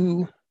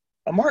to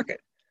a market.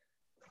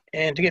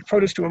 And to get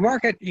produce to a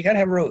market, you got to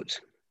have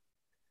roads.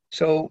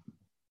 So,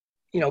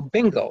 you know,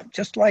 bingo,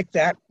 just like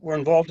that, we're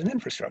involved in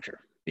infrastructure,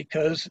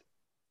 because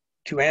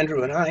to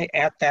Andrew and I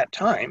at that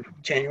time,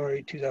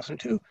 January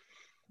 2002,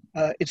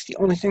 it's the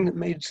only thing that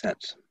made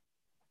sense.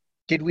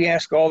 Did we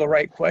ask all the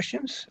right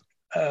questions?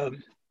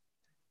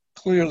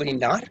 Clearly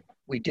not.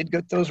 We did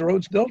get those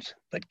roads built,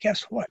 but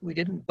guess what? We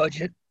didn't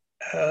budget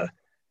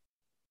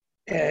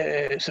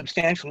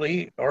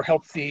substantially, or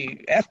help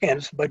the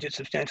Afghans budget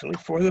substantially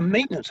for the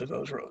maintenance of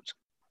those roads.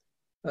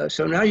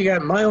 So now you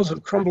got miles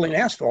of crumbling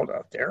asphalt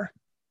out there,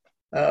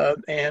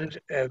 and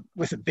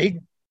with a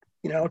big,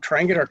 you know,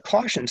 triangular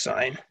caution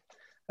sign,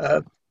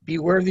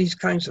 beware of these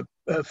kinds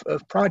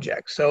of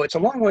projects. So it's a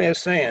long way of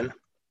saying,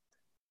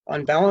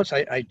 on balance,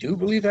 I do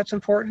believe that's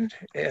important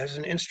as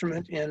an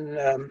instrument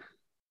in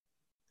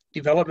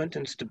development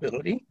and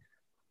stability,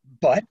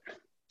 but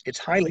it's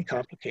highly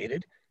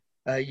complicated.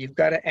 You've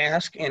got to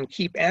ask and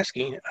keep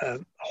asking a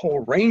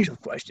whole range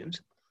of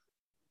questions,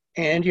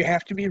 and you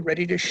have to be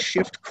ready to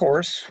shift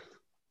course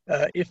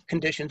if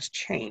conditions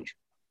change.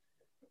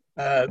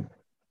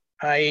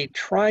 I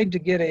tried to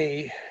get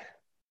a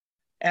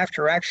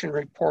after-action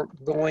report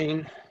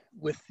going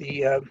with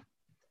the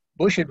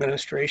Bush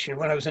administration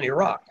when I was in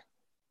Iraq.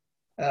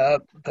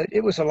 But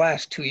it was the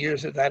last 2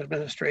 years of that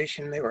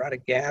administration. They were out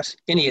of gas.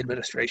 Any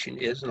administration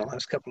is in the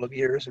last couple of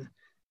years. And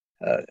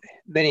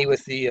many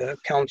with the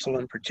council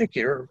in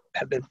particular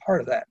have been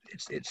part of that.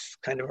 It's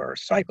kind of our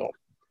cycle.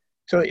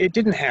 So it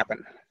didn't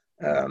happen.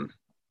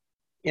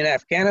 In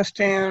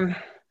Afghanistan,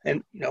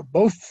 and you know,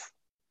 both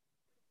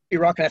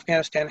Iraq and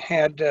Afghanistan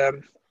had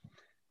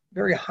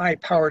very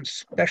high-powered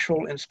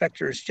special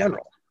inspectors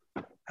general.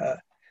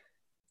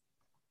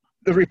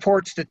 The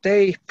reports that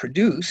they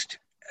produced,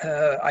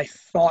 I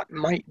thought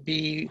might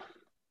be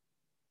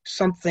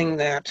something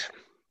that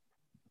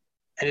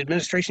an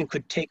administration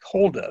could take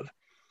hold of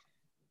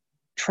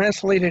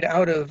translate it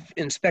out of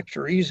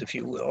inspectorese, if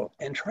you will,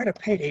 and try to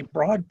paint a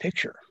broad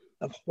picture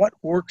of what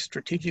works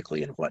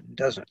strategically and what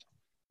doesn't.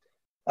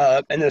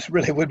 And this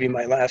really would be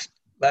my last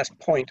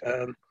point.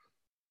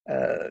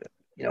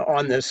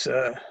 On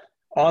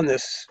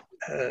this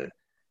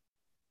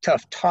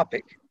tough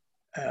topic,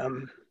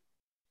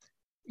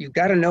 you've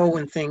got to know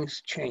when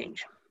things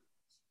change.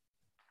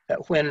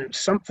 That when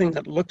something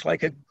that looked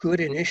like a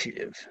good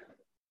initiative,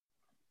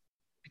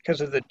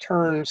 because of the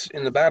turns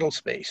in the battle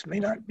space, may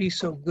not be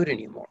so good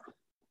anymore.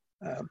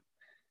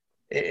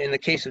 In the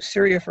case of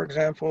Syria, for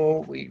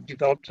example, we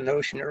developed a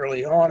notion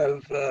early on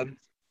of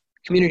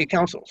community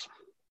councils,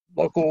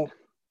 local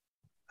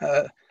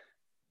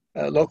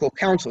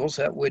councils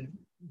that would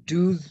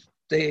do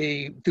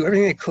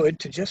everything they could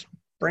to just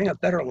bring a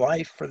better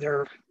life for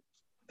their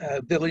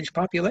village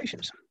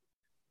populations,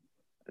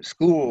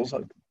 schools,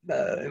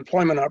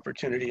 employment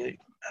opportunity,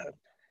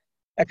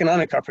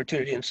 economic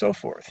opportunity, and so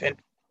forth. And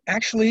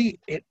actually,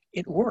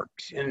 it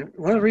worked. And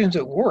one of the reasons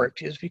it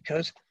worked is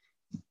because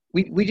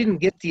we didn't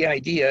get the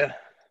idea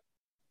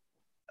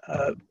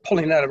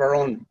pulling out of our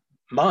own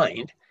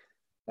mind.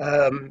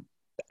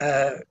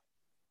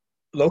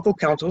 Local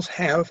councils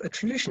have a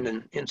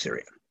tradition in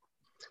Syria.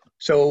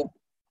 So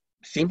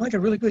it seemed like a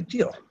really good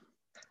deal,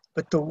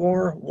 but the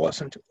war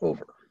wasn't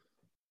over.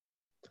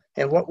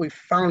 And what we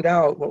found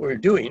out, what we were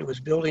doing was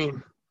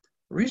building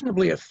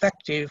reasonably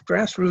effective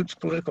grassroots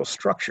political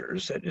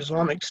structures that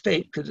Islamic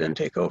State could then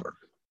take over.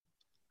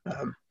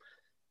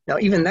 Now,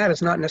 even that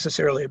is not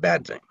necessarily a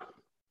bad thing,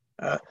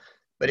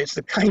 but it's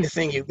the kind of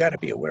thing you've got to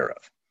be aware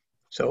of.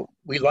 So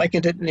we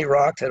likened it in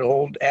Iraq, that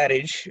old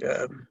adage,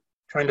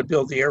 trying to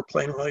build the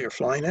airplane while you're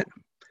flying it.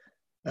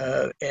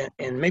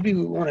 And maybe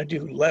we want to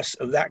do less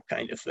of that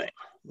kind of thing,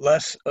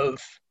 less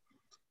of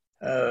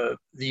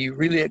the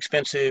really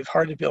expensive,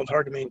 hard to build,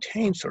 hard to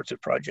maintain sorts of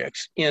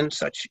projects in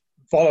such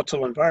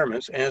volatile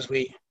environments as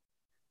we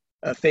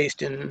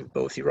faced in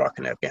both Iraq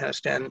and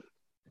Afghanistan,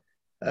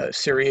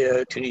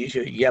 Syria,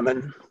 Tunisia,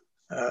 Yemen,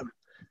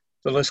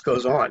 the list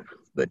goes on.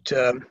 But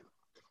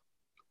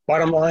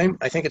bottom line,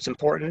 I think it's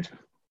important.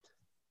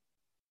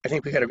 I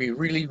think we got to be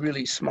really,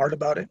 really smart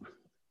about it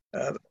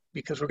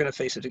because we're going to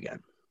face it again.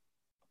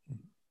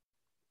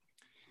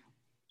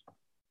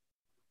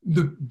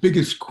 The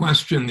biggest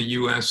question the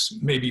U.S.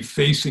 may be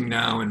facing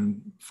now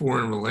in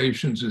foreign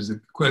relations is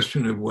the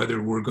question of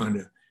whether we're going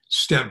to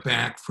step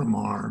back from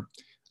our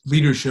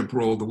leadership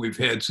role that we've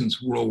had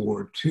since World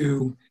War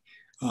II.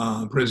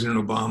 President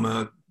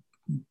Obama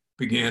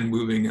began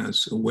moving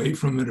us away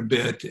from it a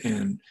bit,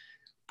 and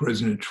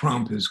President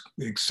Trump has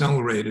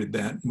accelerated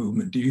that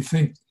movement. Do you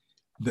think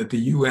that the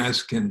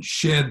U.S. can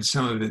shed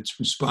some of its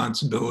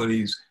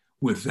responsibilities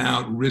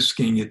without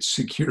risking its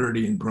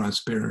security and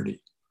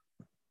prosperity?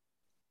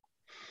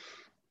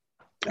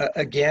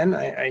 Again,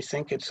 I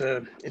think it's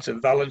a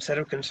valid set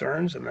of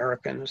concerns.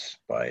 Americans,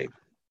 by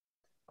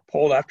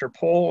poll after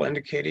poll,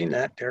 indicating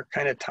that they're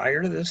kind of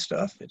tired of this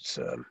stuff.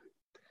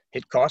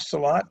 It costs a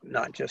lot,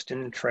 not just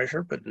in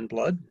treasure, but in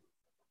blood.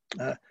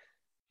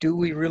 Do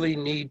we really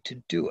need to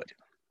do it?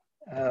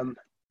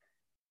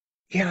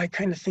 Yeah, I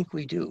kind of think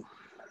we do,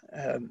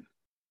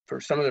 for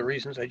some of the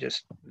reasons I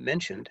just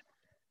mentioned.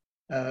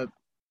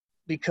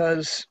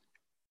 Because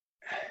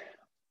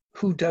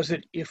who does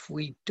it if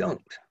we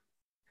don't?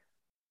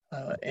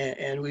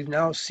 And we've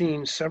now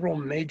seen several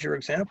major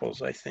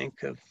examples, I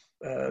think, of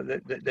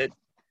that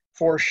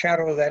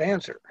foreshadow that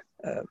answer.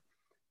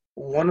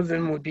 One of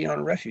them would be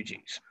on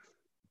refugees.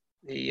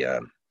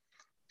 The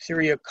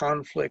Syria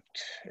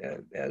conflict,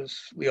 as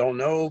we all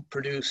know,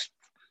 produced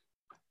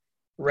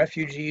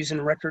refugees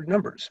in record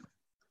numbers.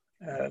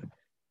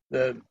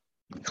 The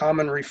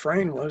common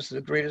refrain was the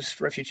greatest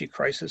refugee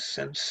crisis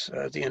since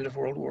the end of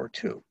World War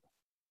II.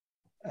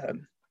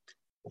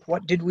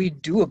 What did we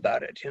do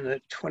about it in the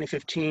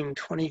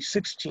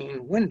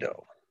 2015-2016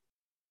 window?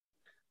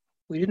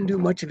 We didn't do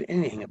much of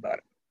anything about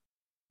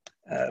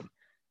it.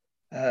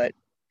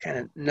 Kind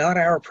of not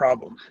our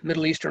problem,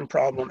 Middle Eastern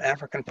problem,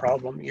 African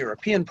problem,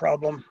 European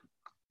problem,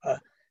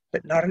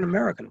 but not an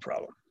American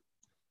problem.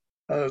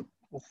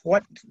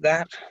 What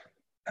that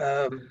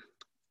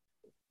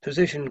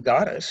position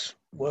got us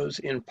was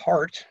in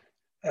part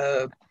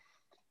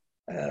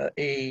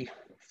a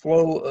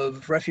flow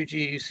of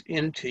refugees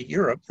into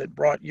Europe that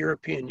brought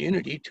European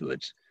unity to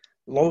its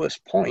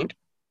lowest point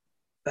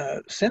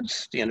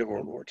since the end of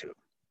World War II.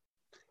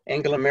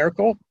 Angela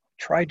Merkel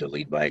tried to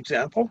lead by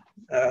example,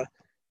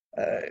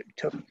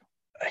 took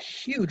a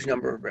huge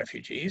number of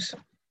refugees,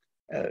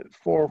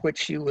 for which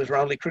she was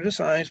roundly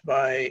criticized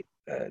by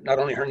not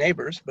only her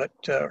neighbors, but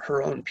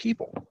her own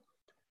people.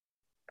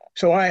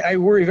 So I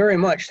worry very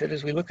much that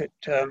as we look at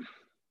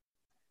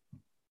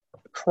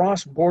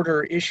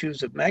cross-border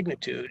issues of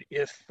magnitude,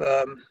 if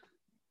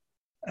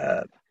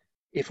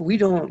we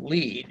don't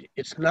lead,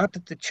 it's not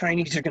that the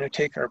Chinese are going to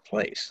take our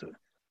place. The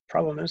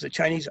problem is the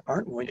Chinese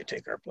aren't going to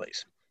take our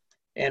place.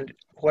 And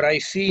what I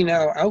see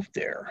now out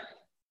there,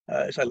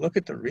 as I look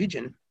at the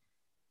region,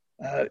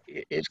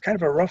 it's kind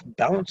of a rough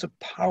balance of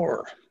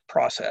power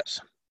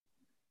process.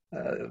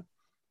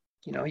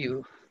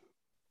 You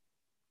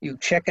You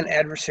check an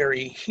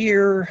adversary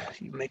here,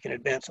 you make an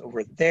advance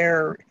over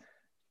there,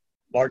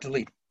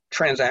 largely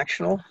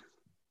transactional,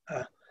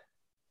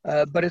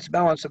 but it's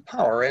balance of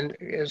power. And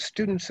as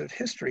students of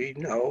history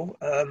know,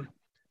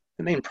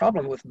 the main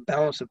problem with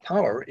balance of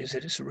power is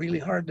that it's really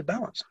hard to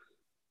balance.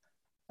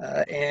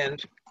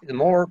 And the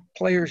more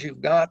players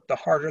you've got, the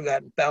harder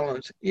that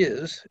balance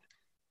is.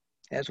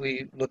 As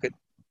we look at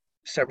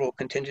several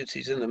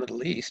contingencies in the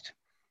Middle East,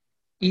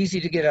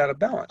 easy to get out of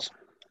balance.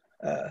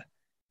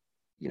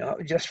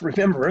 Just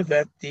remember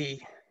that the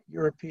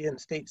European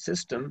state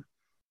system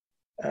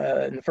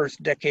in the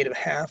first decade and a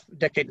half of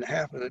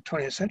the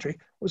 20th century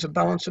was a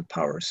balance of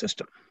power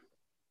system.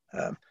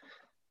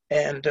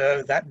 And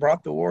that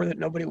brought the war that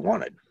nobody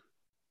wanted.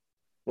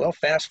 Well,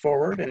 fast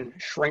forward and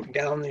shrink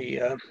down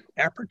the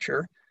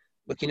aperture,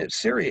 looking at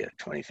Syria,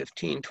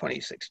 2015,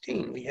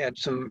 2016, we had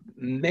some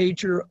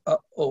major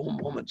uh-oh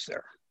moments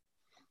there.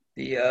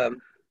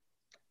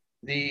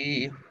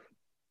 The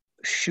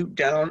shoot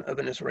down of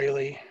an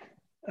Israeli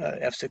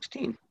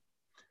F-16.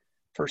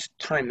 First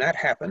time that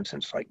happened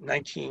since like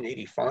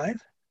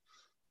 1985.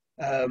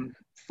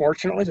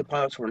 Fortunately, the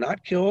pilots were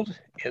not killed.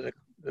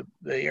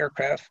 The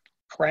aircraft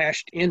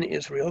crashed in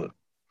Israel.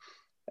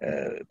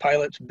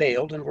 Pilots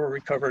bailed and were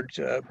recovered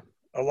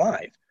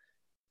alive.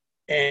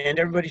 And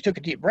everybody took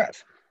a deep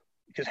breath,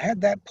 because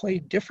had that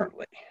played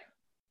differently,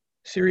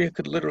 Syria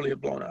could literally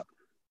have blown up.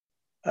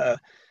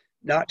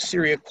 Not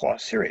Syria qua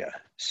Syria,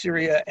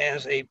 Syria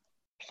as a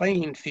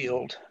playing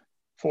field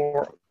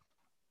for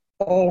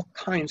all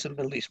kinds of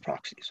Middle East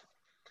proxies.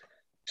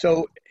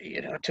 So,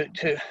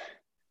 to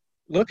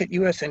look at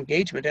US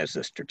engagement as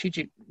a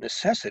strategic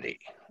necessity,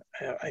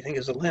 I think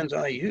is the lens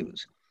I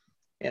use.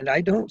 And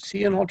I don't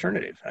see an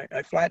alternative.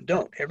 I flat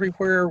don't.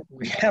 Everywhere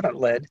we haven't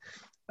led,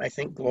 I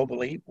think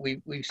globally,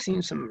 we've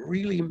seen some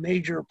really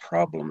major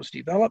problems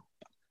develop,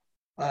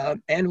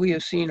 and we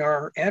have seen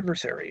our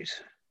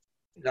adversaries,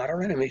 not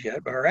our enemies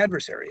yet, but our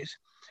adversaries,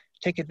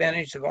 take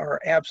advantage of our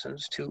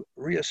absence to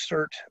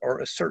reassert or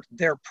assert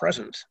their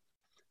presence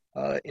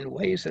in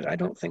ways that I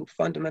don't think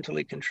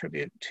fundamentally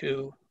contribute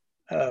to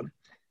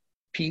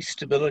peace,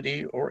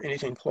 stability, or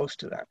anything close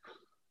to that.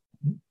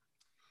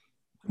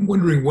 I'm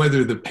wondering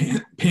whether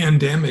the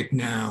pandemic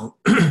now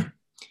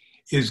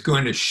is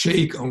going to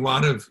shake a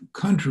lot of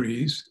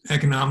countries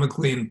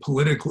economically and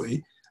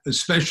politically,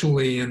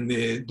 especially in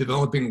the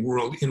developing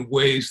world, in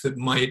ways that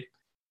might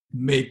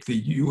make the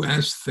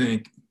US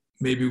think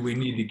maybe we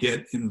need to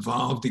get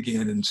involved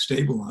again in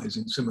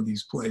stabilizing some of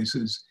these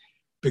places,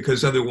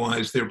 because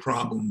otherwise their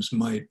problems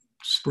might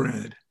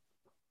spread.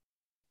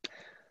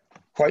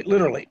 Quite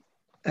literally,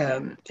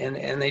 and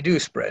they do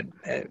spread,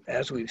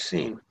 as we've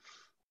seen.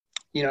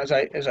 As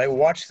I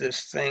watch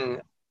this thing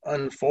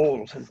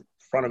unfold in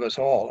front of us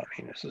all, I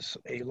mean, this is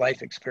a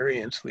life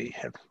experience we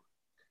have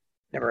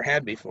never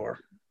had before.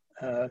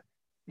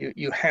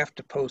 You have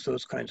to pose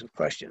those kinds of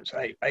questions.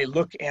 I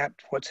look at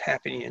what's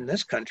happening in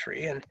this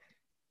country, and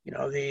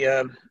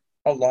the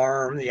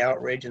alarm, the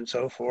outrage, and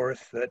so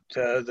forth, that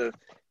the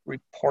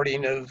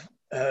reporting of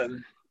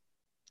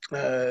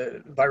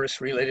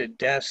virus-related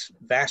deaths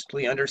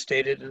vastly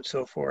understated and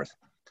so forth.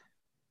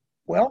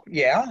 Well,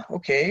 yeah,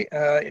 okay.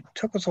 It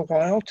took us a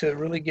while to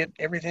really get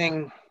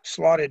everything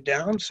slotted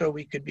down so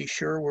we could be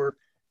sure we're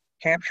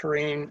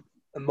capturing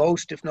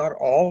most, if not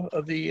all,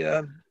 of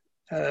the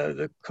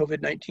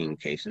COVID-19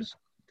 cases.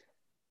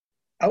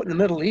 Out in the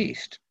Middle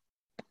East,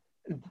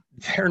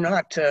 they're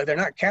not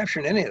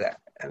capturing any of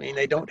that. I mean,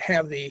 they don't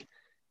have the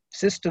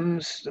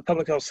systems, the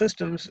public health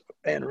systems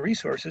and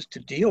resources to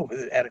deal with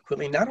it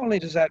adequately. Not only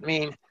does that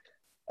mean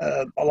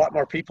a lot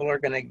more people are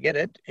going to get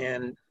it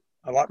and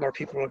a lot more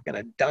people are going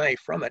to die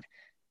from it,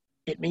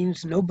 it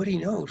means nobody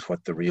knows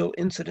what the real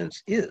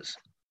incidence is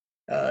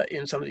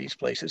in some of these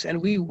places,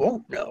 and we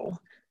won't know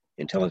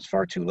until it's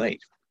far too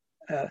late.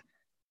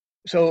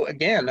 So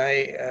again,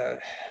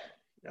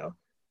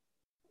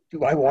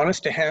 do I want us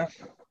to have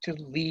to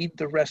lead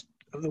the rest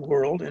of the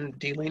world in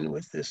dealing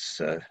with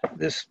this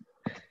this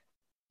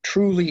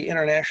truly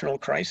international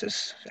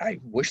crisis? I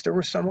wish there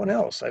was someone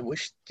else. I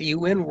wish the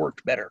UN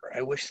worked better.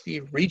 I wish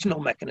the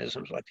regional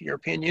mechanisms like the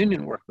European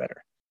Union worked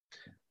better.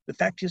 The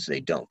fact is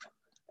they don't.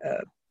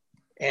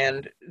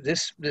 And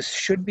this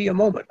should be a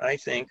moment, I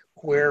think,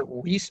 where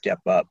we step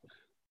up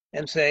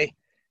and say,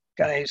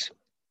 guys,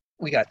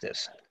 we got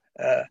this.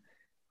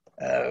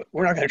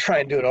 We're not going to try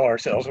and do it all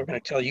ourselves. We're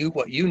going to tell you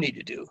what you need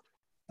to do.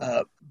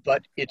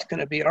 But it's going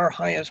to be our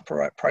highest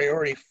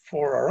priority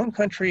for our own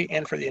country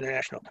and for the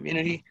international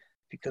community,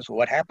 because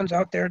what happens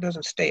out there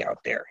doesn't stay out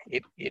there.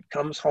 It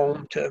comes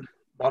home to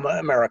Mama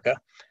America,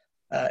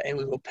 and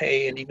we will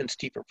pay an even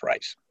steeper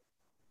price.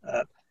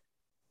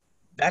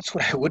 That's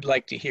what I would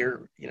like to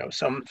hear,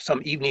 some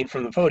evening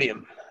from the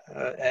podium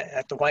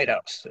at the White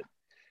House.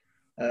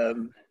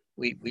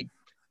 We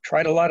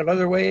tried a lot of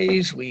other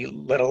ways. We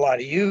let a lot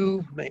of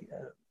you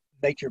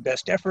make your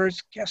best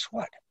efforts. Guess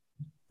what?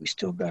 We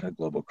still got a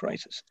global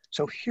crisis.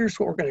 So here's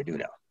what we're going to do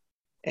now.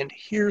 And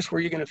here's where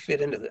you're going to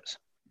fit into this.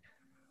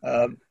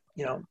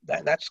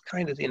 That's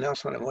kind of the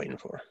announcement I'm waiting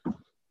for.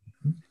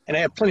 And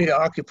I have plenty to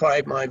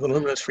occupy my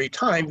voluminous free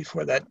time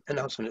before that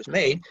announcement is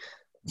made,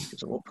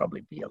 because it will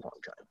probably be a long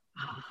time.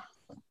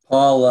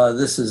 Paul,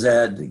 this is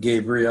Ed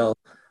Gabriel.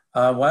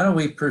 Why don't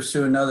we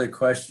pursue another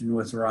question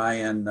with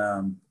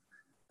Ryan?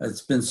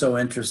 It's been so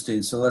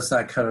interesting, so let's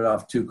not cut it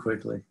off too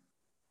quickly.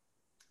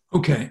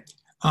 Okay.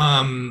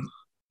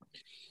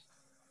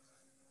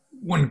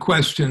 One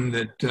question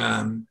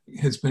that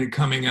has been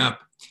coming up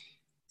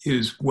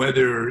is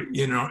whether,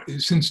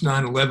 since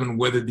 9/11,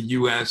 whether the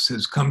U.S.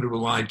 has come to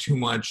rely too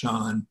much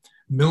on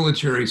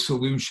military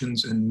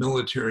solutions and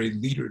military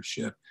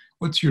leadership.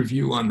 What's your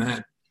view on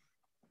that?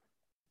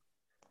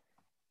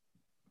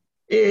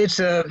 It's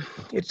a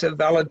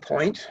valid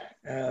point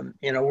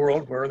in a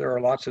world where there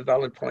are lots of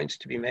valid points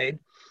to be made.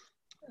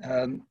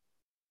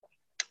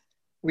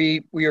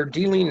 We are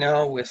dealing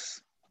now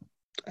with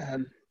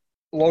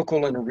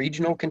local and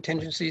regional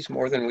contingencies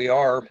more than we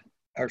are,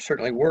 or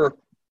certainly were,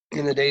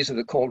 in the days of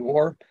the Cold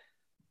War,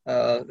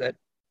 that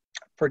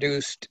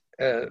produced,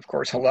 of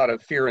course, a lot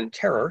of fear and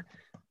terror,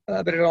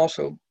 but it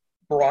also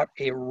brought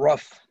a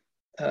rough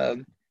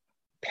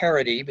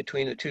parity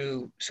between the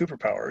two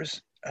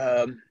superpowers,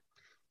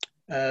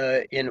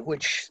 in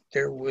which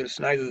there was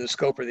neither the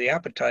scope or the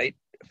appetite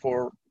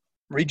for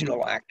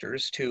regional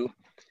actors to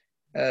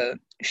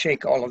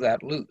shake all of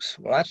that loose.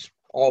 Well, that's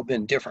all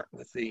been different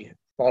with the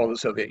fall of the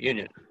Soviet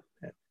Union.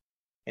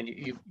 And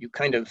you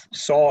kind of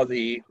saw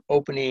the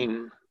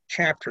opening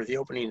chapter, the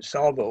opening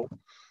salvo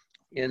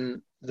in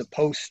the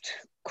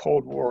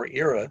post-Cold War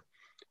era,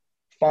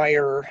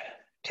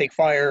 take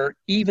fire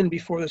even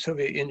before the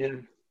Soviet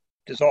Union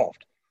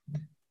dissolved.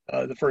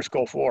 The first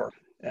Gulf War,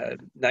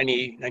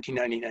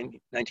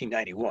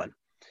 1991.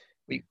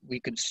 We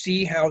could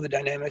see how the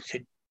dynamics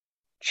had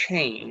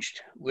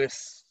changed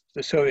with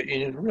the Soviet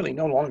Union really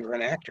no longer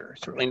an actor,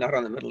 certainly not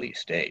on the Middle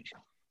East stage.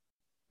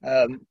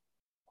 How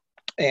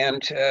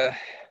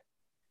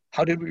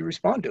did we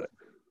respond to it?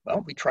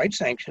 Well, we tried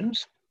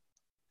sanctions.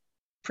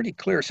 Pretty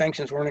clear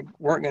sanctions weren't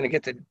going to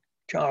get the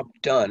job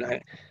done.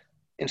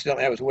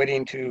 Incidentally, I was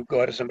waiting to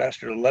go out as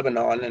ambassador to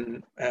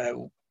Lebanon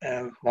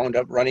and wound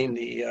up running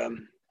the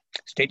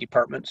State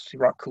Department's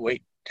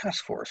Iraq-Kuwait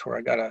task force, where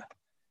I got a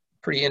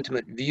pretty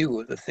intimate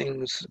view of the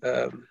things,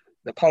 the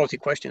policy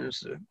questions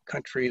the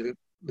country, the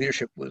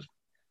leadership was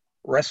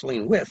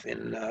wrestling with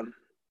in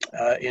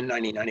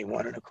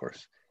 1991. And of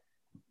course,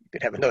 you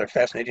could have another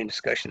fascinating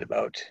discussion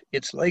about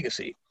its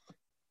legacy.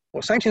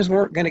 Well, sanctions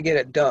weren't going to get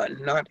it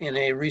done, not in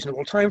a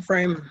reasonable time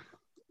frame,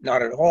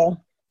 not at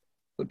all,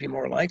 would be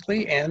more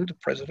likely, and the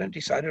president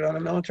decided on a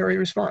military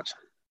response.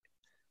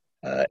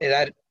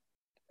 That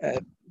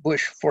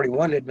Bush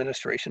 41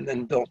 administration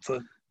then built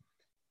the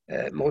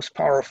most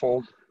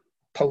powerful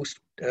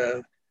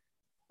post-World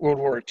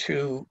War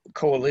II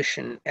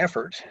coalition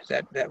effort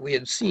that we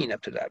had seen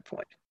up to that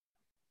point.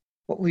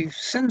 What we've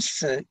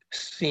since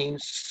seen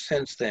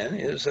since then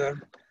is a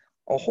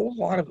whole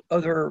lot of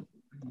other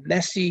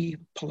messy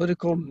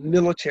political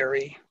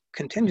military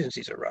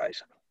contingencies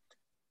arise.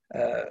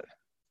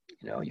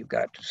 You've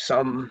got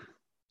some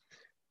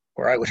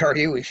where I would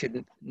argue we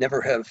should never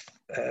have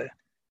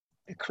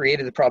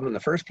created the problem in the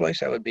first place.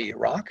 That would be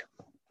Iraq.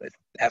 But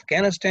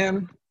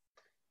Afghanistan,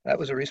 that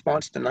was a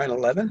response to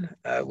 9/11.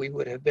 We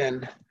would have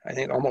been, I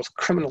think, almost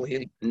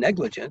criminally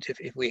negligent if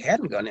we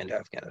hadn't gone into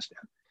Afghanistan.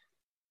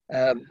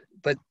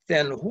 But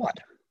then what?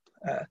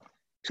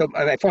 So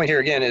my point here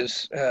again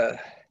is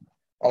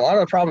a lot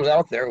of the problems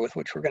out there with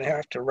which we're going to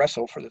have to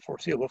wrestle for the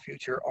foreseeable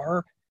future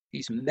are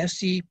these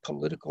messy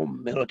political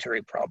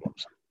military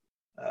problems.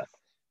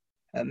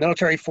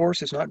 Military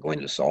force is not going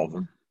to solve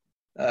them.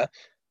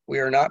 We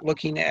are not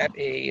looking at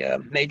a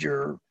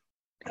major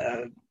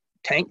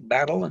tank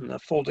battle in the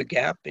Fulda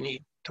Gap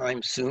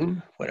anytime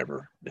soon,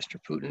 whatever Mr.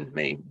 Putin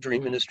may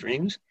dream in his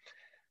dreams.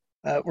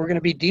 We're going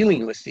to be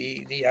dealing with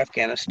the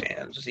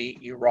Afghanistans, the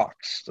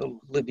Iraqs, the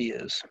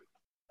Libyas,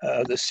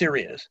 the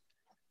Syrias.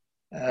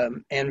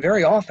 And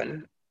very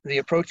often, the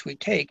approach we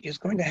take is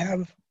going to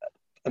have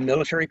a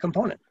military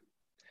component.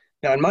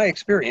 Now, in my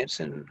experience,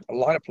 in a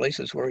lot of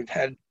places where we've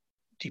had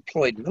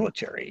deployed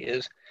military,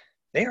 is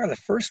they are the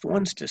first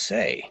ones to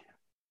say,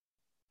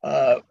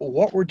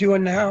 what we're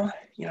doing now,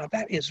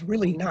 that is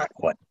really not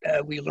what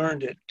we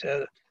learned at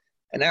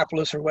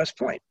Annapolis or West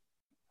Point.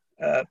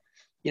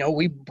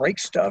 We break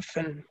stuff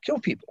and kill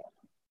people.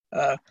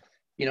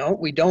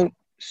 We don't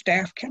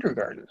staff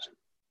kindergartens.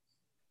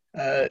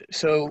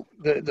 So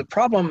the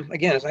problem,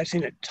 again, as I've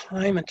seen it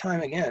time and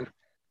time again,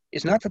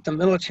 is not that the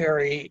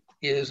military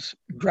is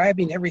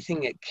grabbing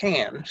everything it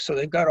can, so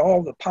they've got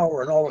all the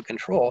power and all the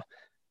control.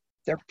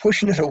 They're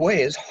pushing it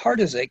away as hard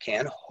as they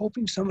can,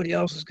 hoping somebody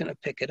else is going to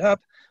pick it up,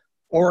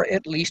 or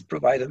at least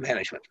provide the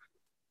management.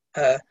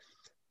 When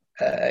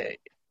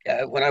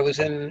I was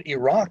in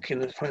Iraq,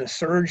 and when the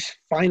surge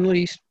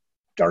finally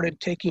started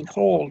taking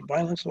hold,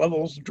 violence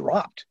levels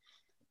dropped.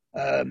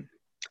 And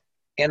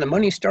the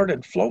money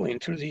started flowing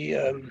through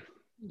the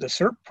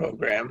CERP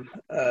program,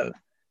 the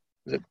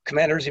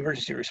Commander's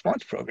Emergency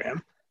Response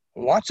Program.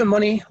 Lots of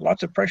money,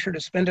 lots of pressure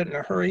to spend it in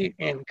a hurry,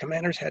 and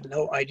commanders had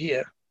no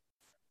idea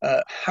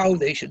how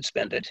they should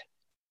spend it.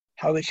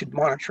 how they should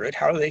monitor it,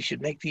 how they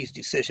should make these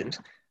decisions.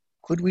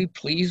 Could we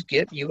please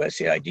get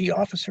USAID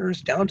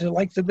officers down to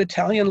like the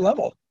battalion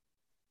level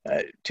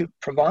to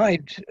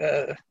provide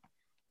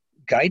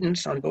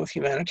guidance on both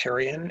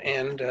humanitarian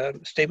and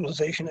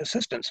stabilization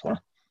assistance?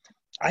 Well,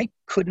 I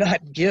could not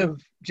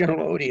give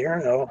General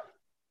Odierno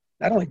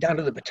not only down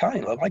to the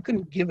battalion level, I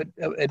couldn't give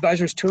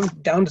advisors to him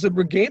down to the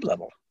brigade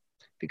level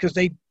because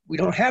we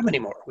don't have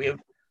anymore. We have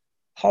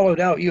hollowed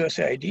out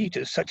USAID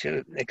to such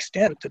an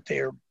extent that they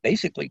are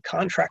basically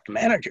contract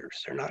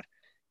managers. They're not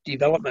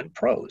development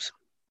pros.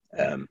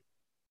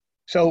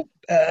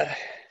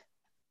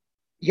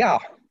 Yeah,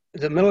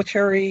 the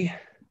military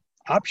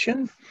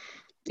option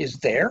is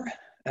there.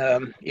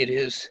 It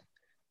is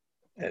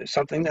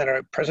something that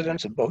our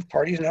presidents of both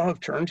parties now have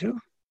turned to.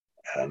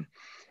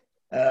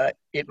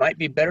 It might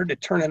be better to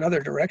turn in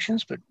other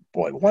directions, but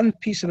boy, one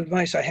piece of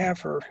advice I have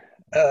for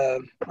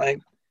my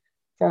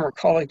former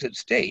colleagues at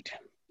State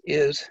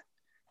is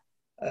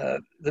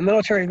the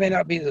military may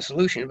not be the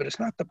solution, but it's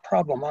not the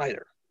problem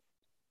either.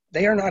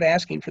 They are not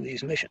asking for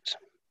these missions.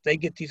 They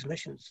get these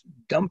missions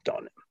dumped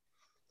on them.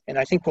 And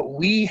I think what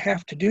we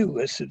have to do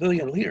as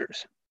civilian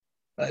leaders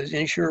is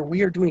ensure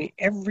we are doing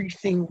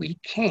everything we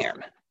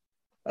can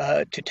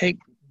to take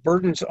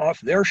burdens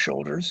off their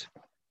shoulders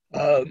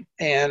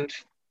and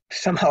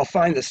somehow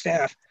find the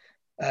staff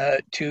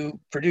to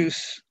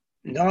produce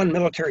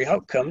non-military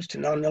outcomes to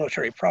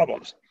non-military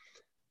problems.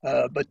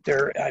 But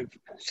I'm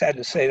sad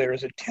to say there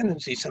is a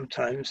tendency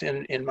sometimes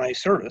in my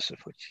service,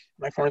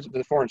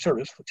 the Foreign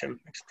Service, which I'm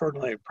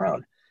extraordinarily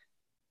proud,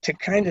 to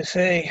kind of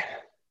say,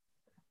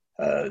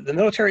 the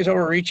military is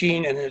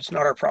overreaching and it's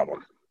not our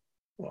problem.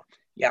 Well,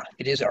 yeah,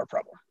 it is our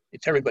problem.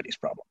 It's everybody's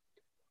problem.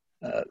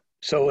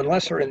 So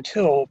unless or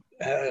until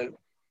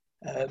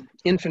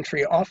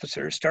infantry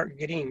officers start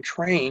getting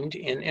trained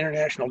in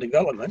international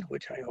development,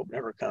 which I hope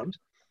never comes,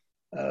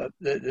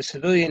 the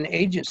civilian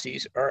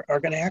agencies are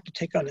going to have to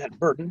take on that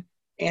burden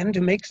and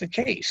to make the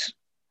case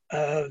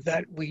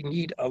that we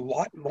need a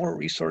lot more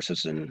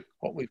resources than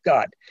what we've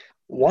got.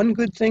 One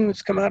good thing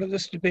that's come out of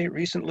this debate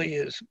recently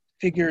is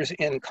figures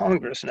in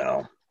Congress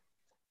now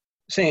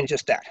saying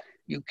just that.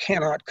 You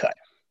cannot cut.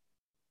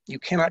 You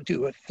cannot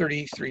do a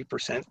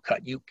 33%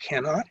 cut. You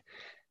cannot.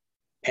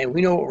 And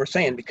we know what we're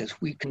saying because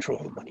we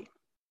control the money.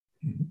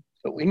 Mm-hmm.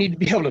 But we need to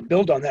be able to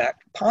build on that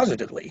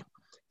positively,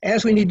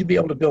 as we need to be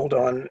able to build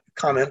on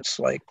comments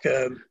like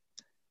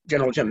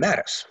General Jim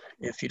Mattis.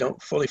 If you don't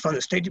fully fund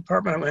the State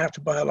Department, I'm going to have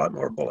to buy a lot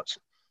more bullets.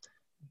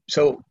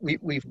 So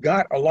we've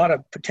got a lot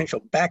of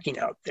potential backing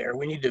out there.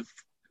 We need to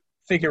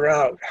figure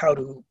out how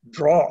to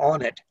draw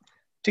on it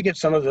to get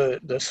some of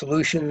the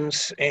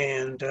solutions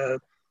and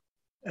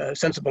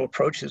sensible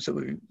approaches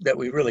that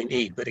we really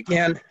need. But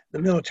again, the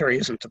military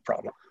isn't the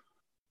problem.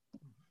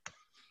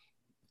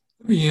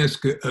 Let me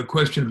ask a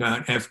question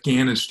about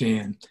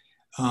Afghanistan.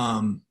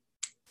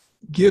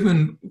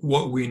 Given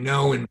what we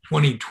know in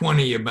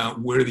 2020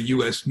 about where the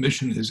U.S.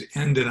 mission has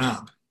ended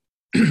up,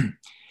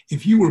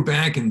 if you were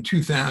back in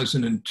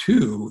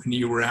 2002 and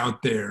you were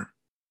out there,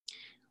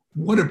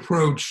 what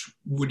approach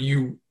would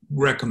you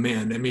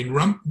recommend? I mean,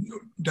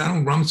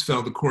 Donald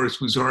Rumsfeld, of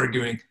course, was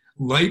arguing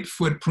light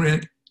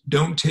footprint,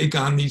 don't take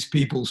on these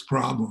people's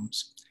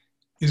problems.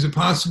 Is it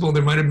possible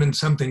there might have been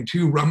something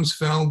to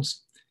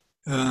Rumsfeld's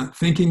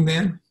thinking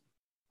then?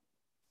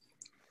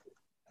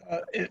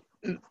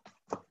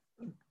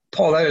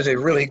 Paul, that is a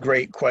really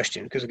great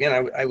question because,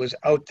 again, I was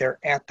out there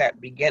at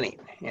that beginning.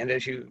 And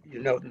as you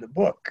note in the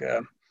book,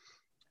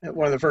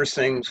 one of the first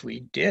things we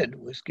did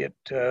was get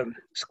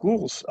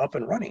schools up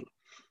and running,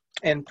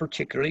 and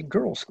particularly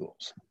girls'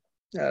 schools.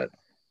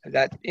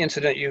 That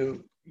incident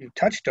you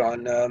touched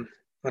on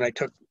when I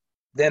took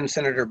then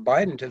Senator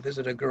Biden to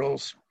visit a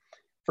girls'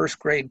 first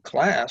grade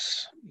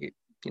class, you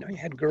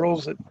had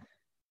girls that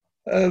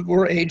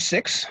were age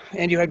 6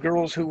 and you had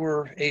girls who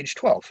were age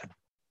 12.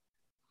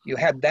 You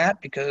had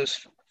that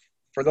because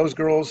for those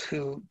girls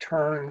who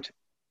turned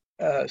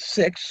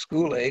 6,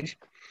 school age,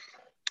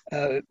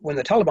 when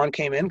the Taliban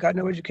came in, got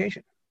no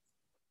education.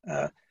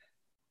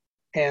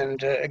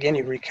 And again,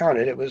 you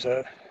recounted, it was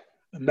a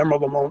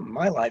memorable moment in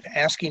my life,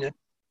 asking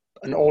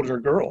an older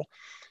girl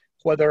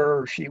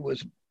whether she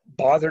was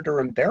bothered or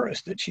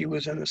embarrassed that she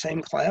was in the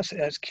same class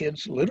as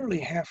kids literally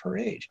half her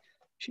age.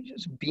 She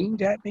just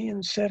beamed at me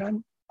and said,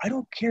 I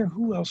don't care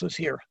who else is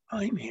here,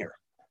 I'm here.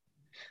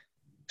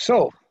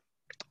 So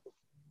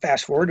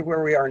fast forward to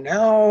where we are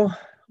now,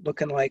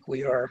 looking like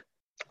we are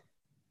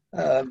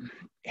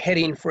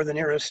heading for the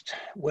nearest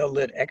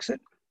well-lit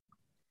exit.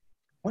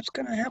 What's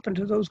going to happen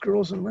to those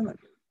girls and women?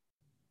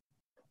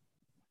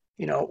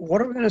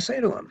 What are we going to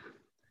say to them?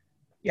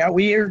 Yeah,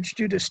 we urged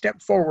you to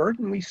step forward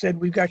and we said,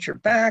 we've got your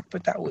back,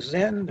 but that was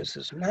then, this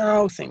is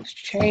now, things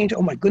change.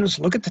 Oh my goodness,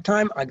 look at the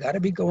time, I got to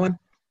be going.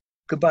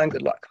 Goodbye and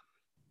good luck.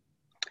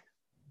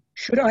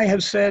 Should I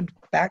have said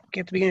back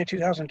at the beginning of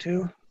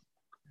 2002,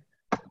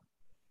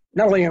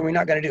 not only are we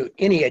not going to do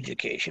any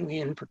education, we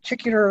in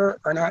particular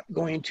are not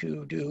going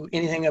to do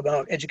anything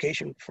about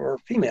education for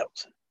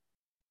females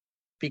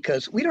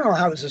because we don't know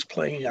how this is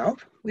playing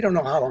out. We don't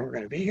know how long we're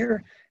going to be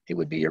here. it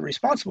would be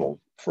irresponsible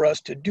for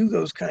us to do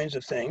those kinds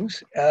of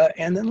things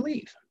and then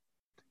leave.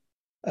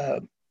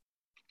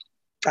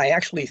 I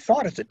actually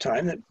thought at the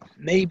time that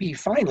maybe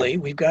finally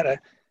we've got a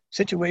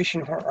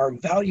situation where our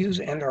values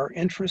and our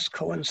interests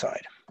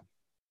coincide,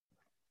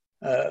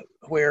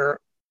 where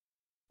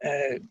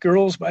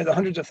girls by the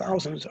hundreds of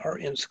thousands are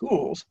in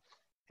schools,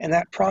 and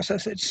that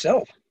process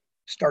itself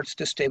starts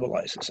to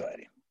stabilize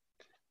society.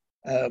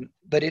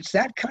 But it's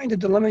that kind of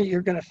dilemma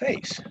you're going to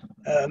face.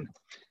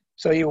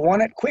 So you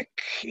want it quick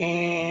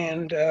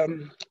and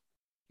you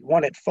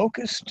want it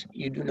focused.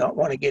 You do not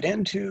want to get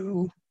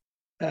into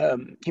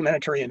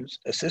humanitarian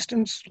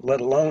assistance,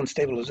 let alone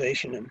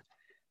stabilization and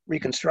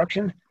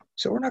reconstruction.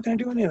 So we're not going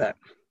to do any of that.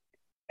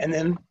 And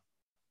then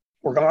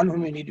we're gone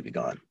when we need to be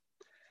gone.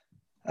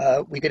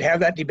 We could have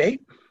that debate.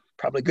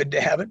 Probably good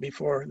to have it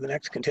before the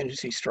next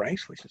contingency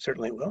strikes, which it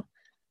certainly will.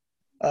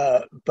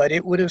 But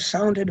it would have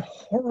sounded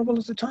horrible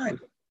at the time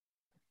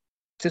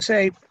to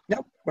say,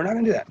 no, we're not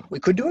going to do that. We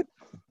could do it.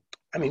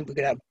 I mean, we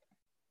could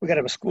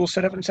have a school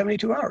set up in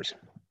 72 hours,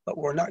 but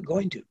we're not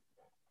going to,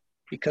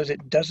 because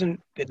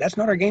that's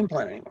not our game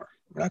plan anymore.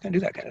 We're not going to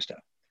do that kind of stuff.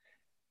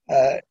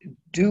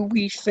 Do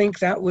we think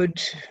that would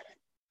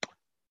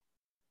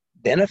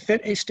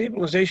benefit a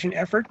stabilization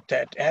effort,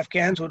 that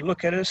Afghans would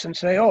look at us and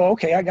say, oh,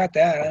 okay, I got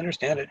that. I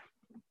understand it.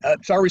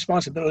 It's our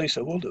responsibility,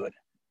 so we'll do it.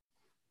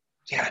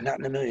 Yeah, not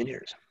in a million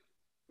years.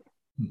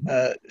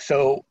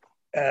 So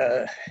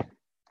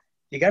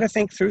you got to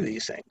think through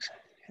these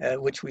things,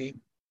 which we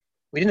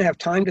didn't have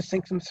time to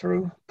think them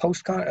through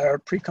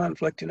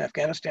pre-conflict in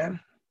Afghanistan,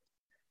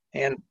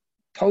 and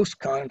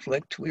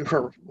post-conflict we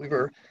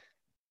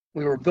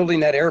were building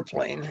that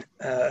airplane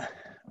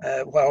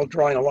while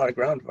drawing a lot of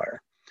ground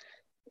fire.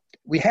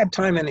 We had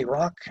time in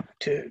Iraq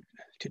to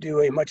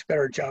do a much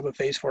better job of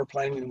phase 4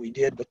 planning than we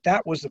did, but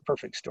that was the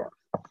perfect storm.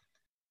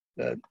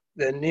 The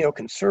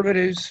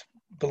neoconservatives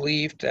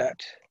believed that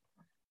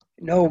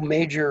no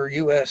major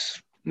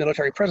U.S.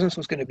 military presence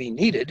was going to be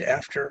needed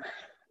after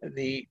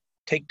the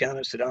takedown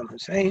of Saddam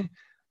Hussein.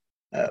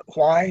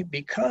 Why?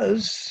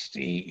 Because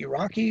the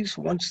Iraqis,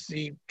 once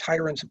the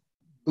tyrant's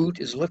boot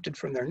is lifted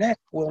from their neck,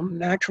 will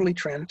naturally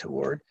trend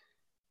toward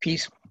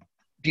peace,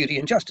 beauty,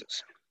 and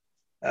justice.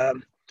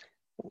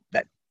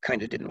 That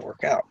kind of didn't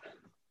work out.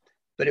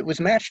 But it was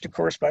matched, of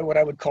course, by what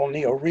I would call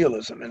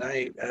neo-realism, and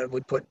I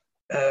would put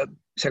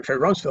Secretary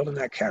Rumsfeld in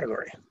that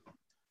category.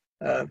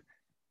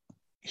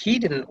 He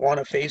didn't want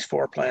a phase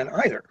 4 plan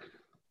either,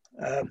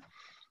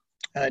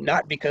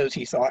 not because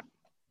he thought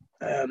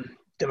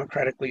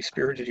democratically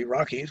spirited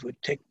Iraqis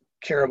would take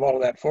care of all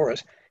of that for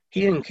us.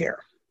 He didn't care.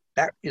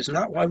 That is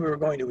not why we were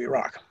going to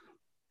Iraq.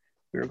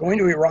 We were going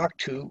to Iraq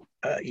to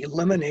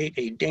eliminate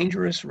a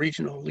dangerous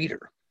regional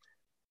leader,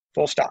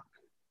 full stop.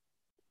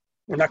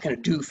 We're not going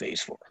to do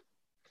phase 4.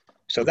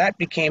 So that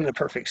became the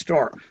perfect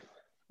storm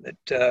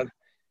that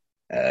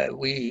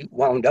we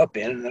wound up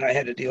in, and then I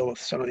had to deal with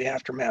some of the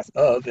aftermath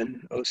of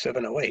in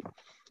 07, 08.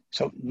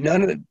 So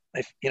none of the,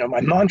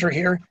 my mantra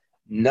here,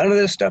 none of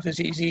this stuff is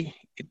easy.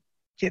 It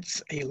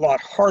gets a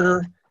lot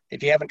harder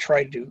if you haven't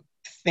tried to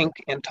think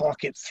and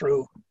talk it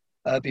through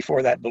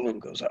before that balloon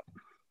goes up.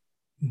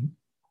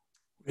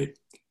 Great.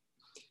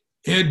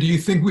 Ed, do you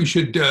think we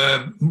should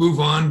move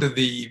on to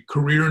the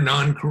career,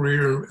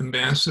 non-career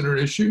ambassador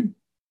issue?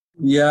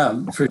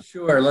 Yeah, for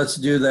sure. Let's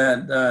do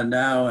that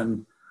now.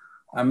 And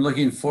I'm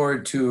looking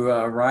forward to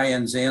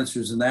Ryan's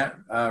answers in that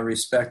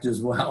respect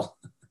as well.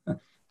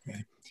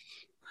 Okay.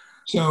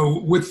 So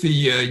with the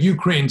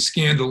Ukraine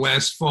scandal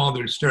last fall,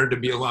 there started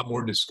to be a lot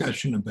more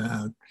discussion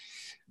about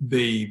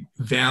the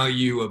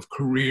value of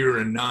career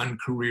and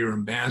non-career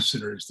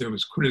ambassadors. There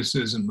was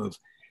criticism of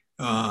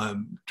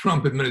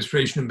Trump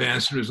administration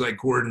ambassadors like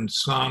Gordon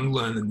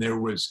Sondland, and there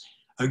was,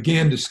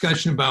 again,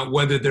 discussion about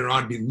whether there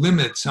ought to be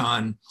limits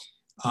on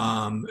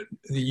the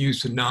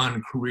use of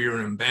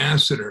non-career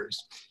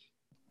ambassadors.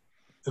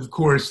 Of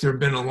course, there have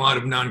been a lot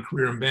of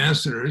non-career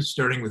ambassadors,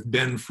 starting with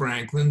Ben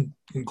Franklin,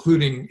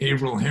 including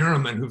Averil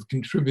Harriman, who've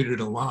contributed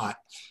a lot.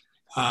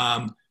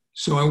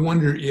 So I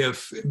wonder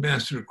if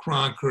Ambassador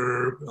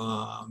Crocker,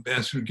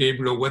 Ambassador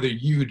Gabriel, whether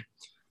you'd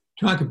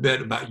talk a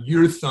bit about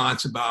your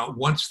thoughts about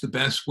what's the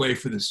best way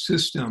for the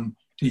system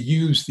to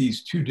use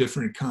these two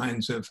different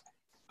kinds of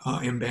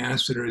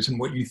ambassadors and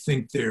what you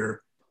think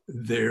their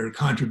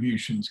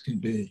contributions can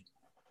be.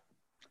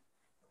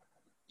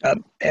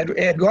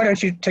 Ed, why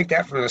don't you take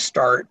that from the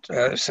start,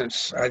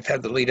 since I've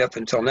had the lead up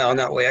until now, and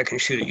that way I can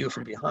shoot at you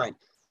from behind.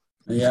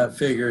 Yeah,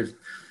 figured.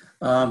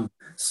 Let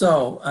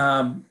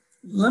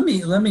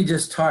me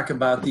just talk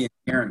about the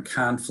inherent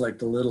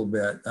conflict a little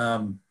bit.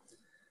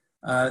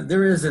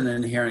 There is an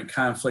inherent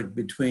conflict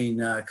between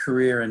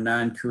career and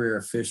non-career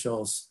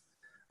officials.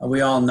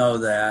 We all know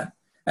that.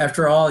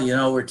 After all,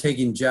 we're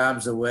taking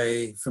jobs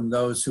away from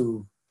those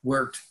who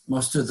worked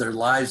most of their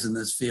lives in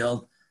this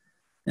field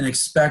and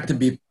expect to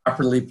be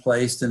properly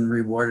placed and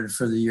rewarded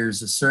for the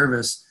years of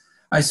service.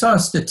 I saw a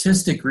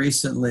statistic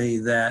recently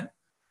that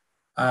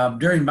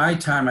during my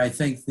time, I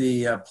think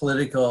the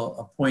political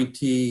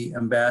appointee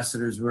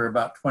ambassadors were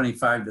about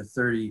 25 to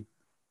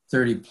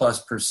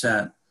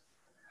 30+%.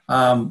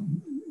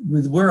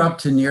 We're up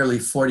to nearly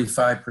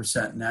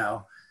 45%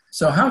 now.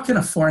 So how can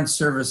a Foreign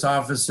Service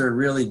officer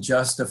really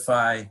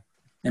justify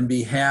and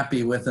be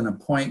happy with an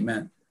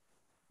appointment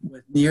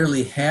with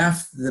nearly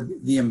half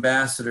the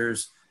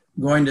ambassadors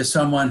going to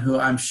someone who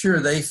I'm sure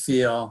they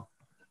feel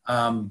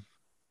they're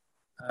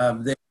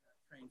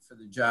trained for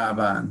the job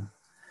on?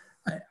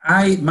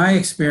 My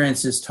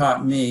experience has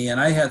taught me, and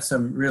I had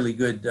some really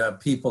good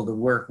people to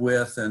work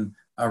with and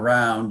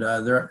around.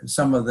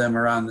 Some of them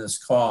are on this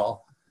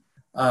call.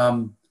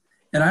 And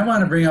I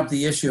want to bring up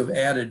the issue of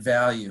added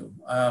value.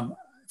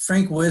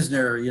 Frank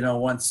Wisner,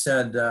 once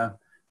said,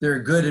 there are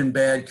good and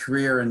bad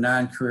career and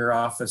non-career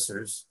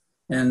officers.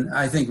 And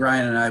I think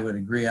Ryan and I would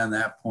agree on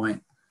that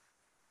point.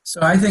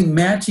 So I think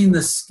matching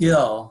the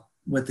skill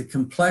with the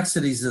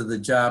complexities of the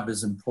job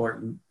is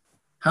important.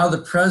 How the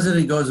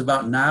president goes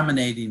about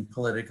nominating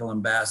political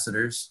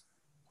ambassadors,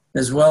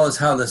 as well as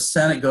how the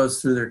Senate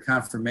goes through their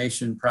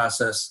confirmation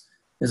process,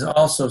 is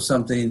also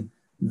something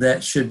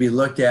that should be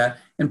looked at.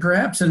 And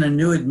perhaps in a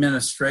new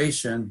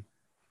administration,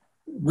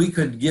 we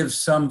could give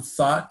some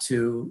thought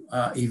to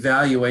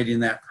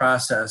evaluating that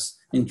process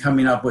and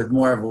coming up with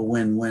more of a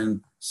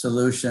win-win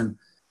solution.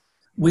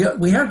 We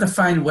have to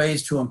find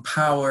ways to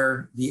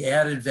empower the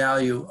added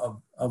value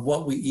of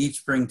what we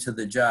each bring to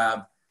the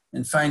job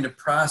and find a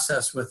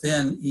process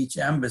within each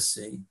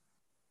embassy,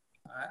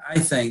 I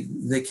think,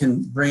 that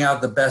can bring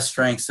out the best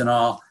strengths in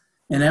all.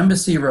 In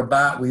Embassy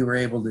Rabat, we were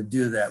able to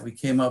do that. We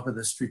came up with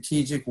a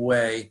strategic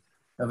way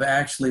of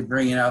actually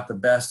bringing out the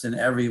best in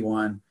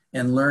everyone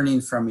and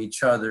learning from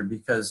each other,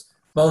 because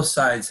both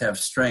sides have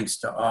strengths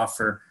to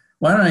offer.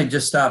 Why don't I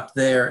just stop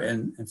there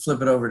and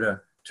flip it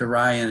over to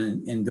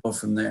Ryan and go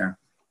from there?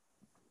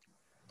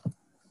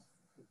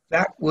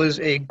 That was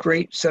a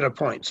great set of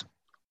points,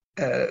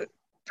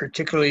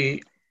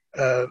 particularly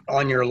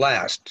on your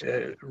last,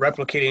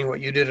 replicating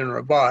what you did in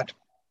Rabat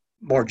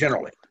more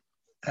generally.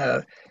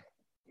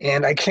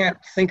 And I can't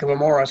think of a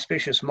more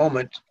auspicious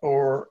moment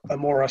or a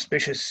more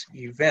auspicious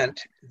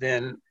event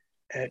than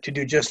to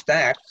do just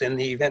that than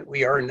the event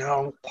we are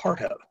now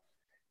part of.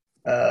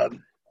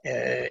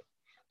 The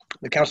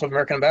Council of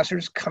American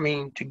Ambassadors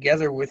coming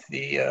together with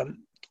the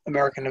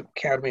American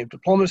Academy of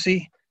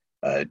Diplomacy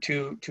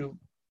to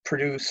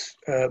produce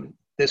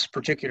this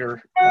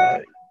particular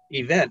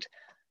event.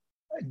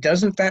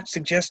 Doesn't that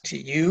suggest to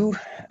you,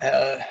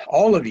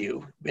 all of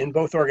you in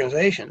both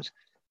organizations,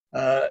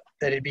 that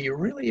it'd be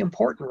really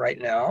important right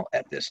now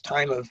at this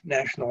time of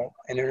national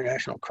and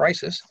international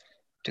crisis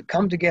to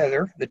come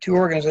together, the two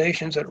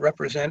organizations that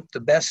represent the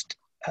best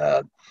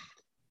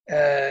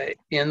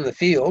in the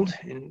field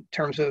in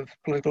terms of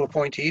political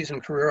appointees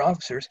and career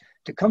officers,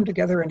 to come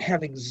together and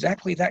have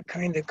exactly that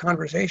kind of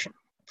conversation?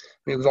 I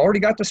mean, we've already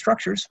got the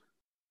structures.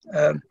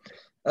 Some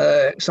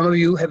of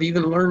you have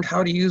even learned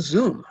how to use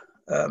Zoom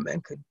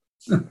and could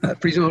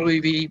presumably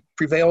be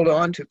prevailed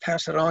on to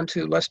pass it on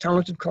to less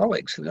talented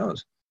colleagues, who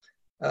knows?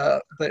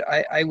 But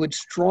I would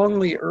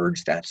strongly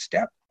urge that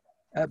step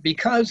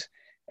because,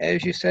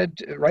 as you said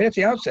right at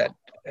the outset,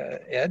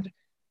 Ed,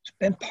 it's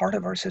been part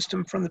of our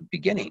system from the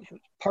beginning,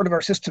 part of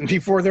our system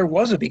before there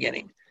was a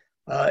beginning.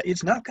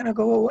 It's not going to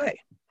go away.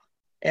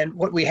 And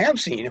what we have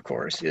seen, of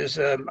course, is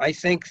I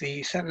think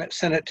the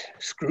Senate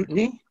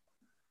scrutiny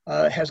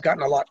has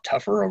gotten a lot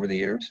tougher over the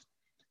years.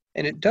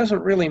 And it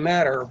doesn't really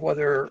matter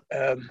whether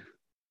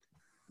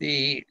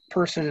the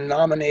person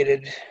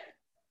nominated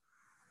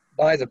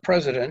by the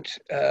president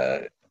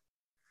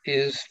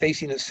is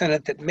facing a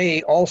Senate that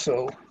may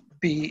also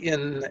be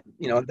in,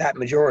 that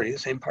majority, the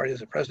same party as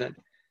the president.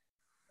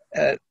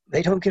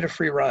 They don't get a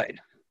free ride.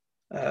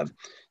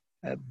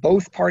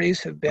 Both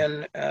parties have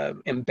been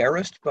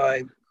embarrassed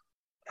by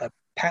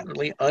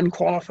patently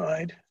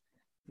unqualified,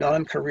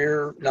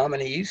 non-career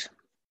nominees.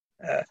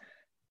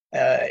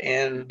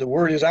 And the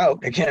word is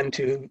out again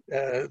to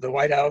the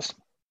White House,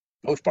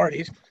 both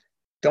parties,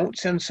 don't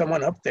send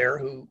someone up there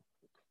who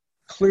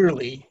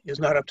clearly is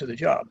not up to the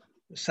job.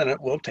 The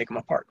Senate will take them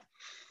apart.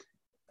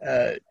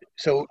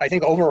 So I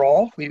think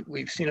overall,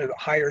 we've seen a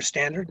higher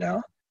standard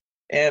now.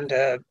 And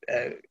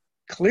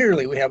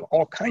clearly we have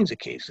all kinds of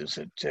cases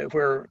that,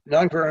 where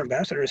non-career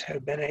ambassadors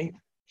have been a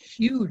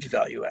huge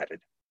value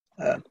added.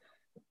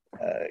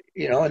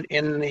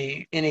 In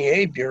the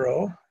NEA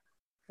Bureau,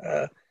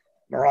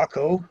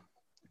 Morocco,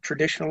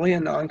 traditionally a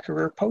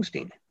non-career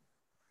posting.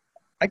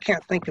 I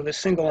can't think of a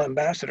single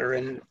ambassador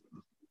in,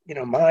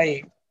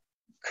 my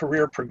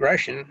career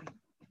progression.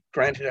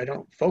 Granted, I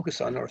don't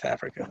focus on North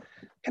Africa.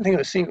 I can't think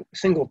of a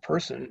single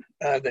person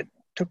that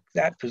took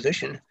that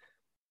position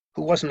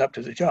who wasn't up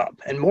to the job,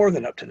 and more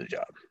than up to the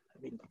job.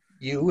 I mean,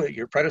 you,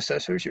 your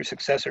predecessors, your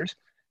successors,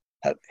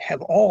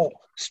 have all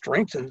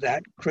strengthened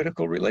that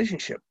critical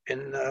relationship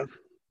in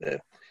the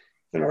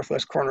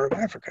northwest corner of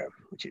Africa,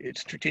 which is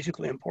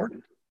strategically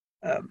important.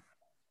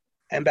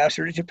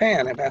 Ambassador to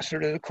Japan, ambassador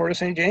to the Court of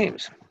St.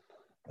 James.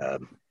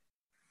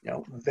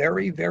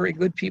 Very, very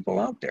good people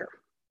out there.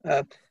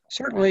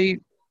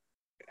 Certainly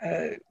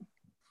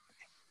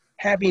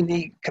having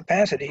the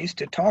capacities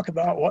to talk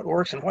about what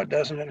works and what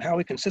doesn't and how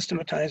we can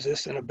systematize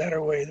this in a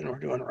better way than we're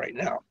doing right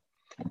now.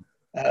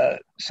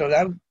 So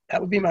that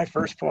would be my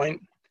first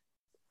point.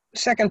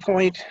 Second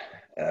point,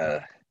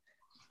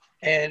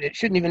 and it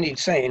shouldn't even need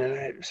saying,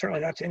 and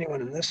certainly not to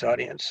anyone in this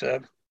audience,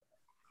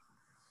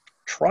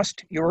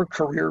 trust your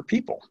career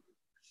people,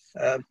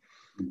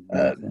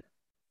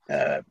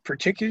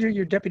 particularly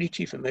your deputy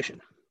chief of mission.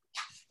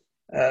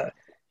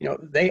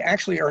 They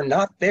actually are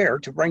not there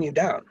to bring you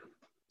down.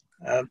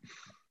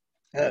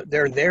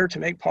 They're there to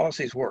make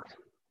policies work,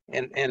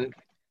 and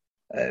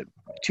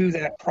to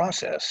that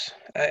process,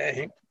 I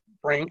think,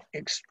 bring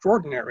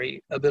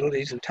extraordinary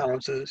abilities and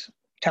talents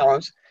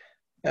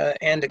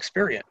and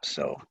experience.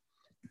 So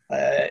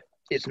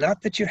it's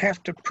not that you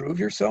have to prove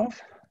yourself,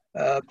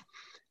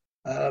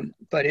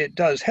 but it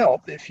does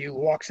help if you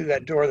walk through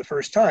that door the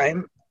first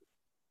time,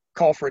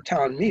 call for a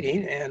town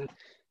meeting, and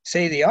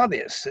say the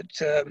obvious,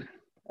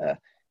 that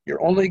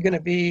you're only going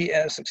to be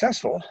as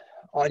successful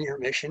on your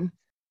mission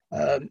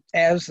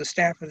as the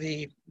staff of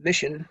the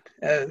mission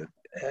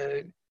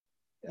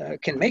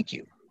can make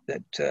you.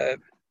 That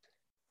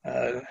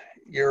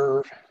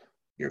you're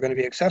going to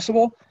be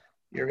accessible,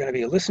 you're going to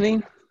be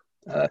listening,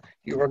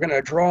 you are going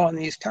to draw on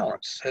these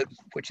talents,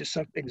 which is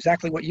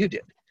exactly what you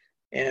did.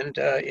 And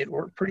it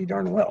worked pretty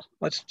darn well.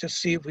 Let's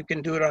just see if we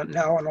can do it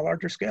now on a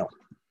larger scale.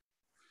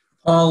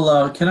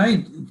 Paul, can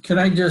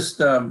I just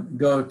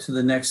go to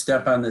the next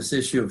step on this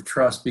issue of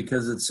trust,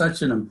 because it's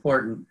such an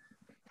important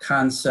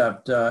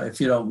concept,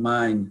 if you don't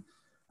mind.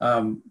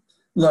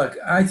 Look,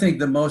 I think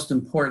the most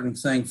important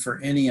thing for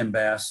any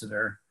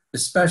ambassador,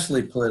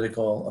 especially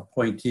political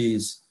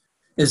appointees,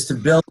 is to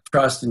build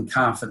trust and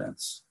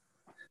confidence.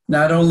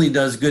 Not only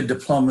does good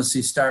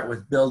diplomacy start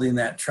with building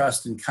that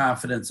trust and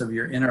confidence of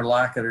your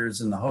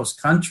interlocutors in the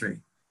host country,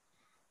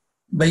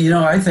 but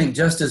I think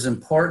just as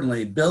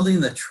importantly,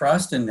 building the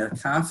trust and the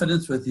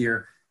confidence with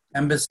your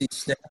embassy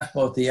staff,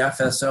 both the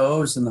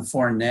FSOs and the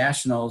foreign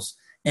nationals,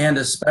 and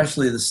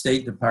especially the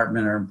State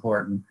Department, are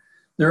important.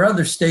 There are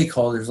other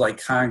stakeholders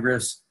like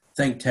Congress,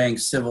 think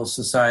tanks, civil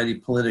society,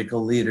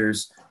 political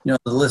leaders, the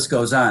list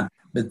goes on.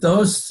 But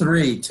those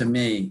three, to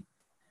me,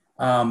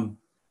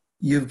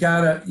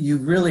 you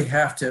really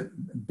have to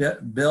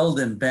build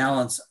and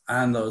balance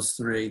on those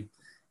three.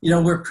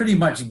 We're pretty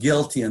much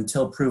guilty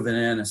until proven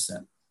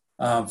innocent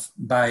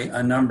by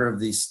a number of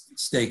these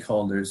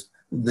stakeholders,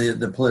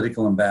 the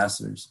political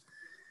ambassadors.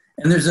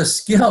 And there's a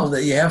skill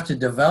that you have to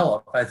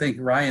develop. I think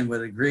Ryan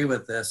would agree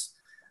with this,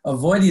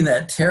 avoiding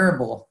that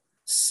terrible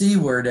C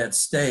word at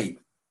state,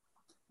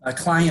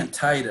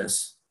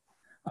 clientitis,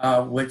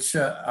 which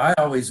I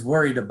always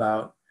worried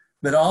about,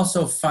 but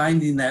also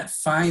finding that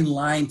fine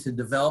line to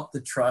develop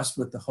the trust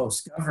with the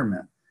host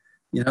government.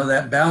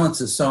 That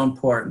balance is so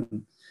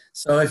important.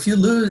 So if you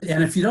lose,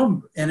 and if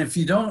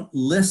you don't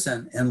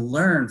listen and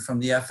learn from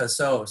the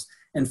FSOs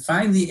and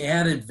find the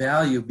added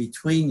value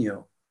between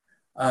you,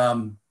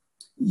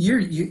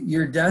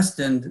 you're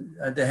destined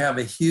to have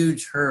a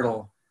huge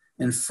hurdle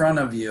in front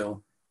of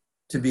you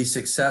to be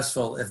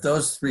successful if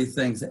those three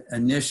things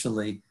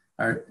initially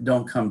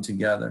don't come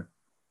together.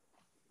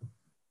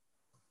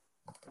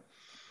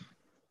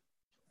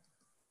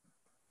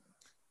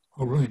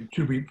 All right,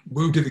 should we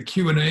move to the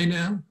Q&A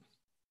now?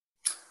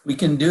 We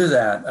can do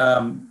that.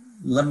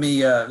 Let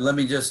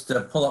me just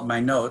pull up my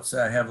notes.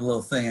 I have a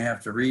little thing I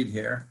have to read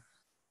here.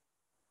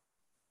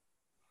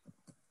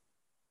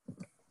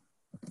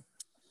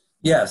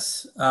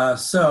 Yes,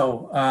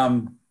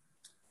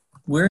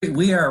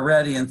 we are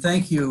ready, and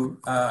thank you,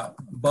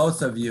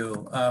 both of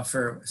you,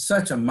 for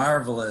such a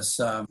marvelous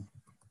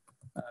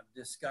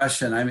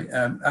discussion.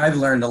 I've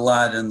learned a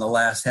lot in the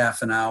last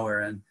half an hour,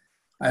 and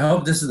I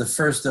hope this is the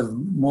first of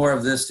more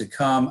of this to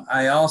come.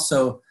 I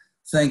also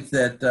think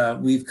that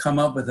we've come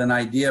up with an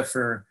idea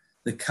for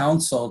the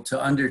council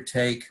to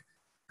undertake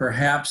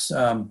perhaps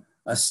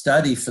a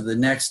study for the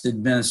next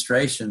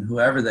administration,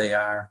 whoever they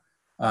are,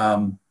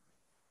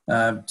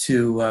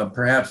 to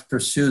perhaps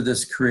pursue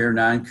this career,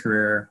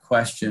 non-career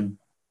question.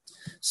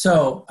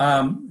 So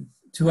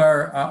to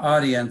our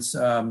audience,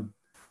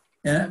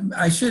 and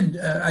I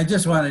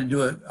just want to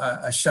do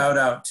a shout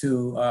out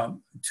to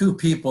two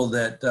people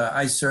that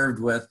I served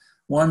with.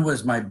 One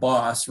was my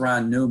boss,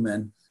 Ron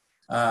Newman,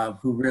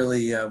 who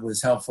really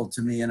was helpful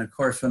to me. And of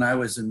course, when I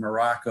was in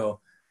Morocco,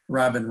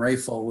 Robin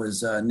Rafel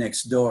was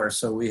next door,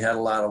 so we had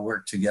a lot of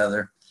work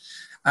together.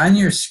 On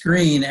your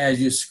screen,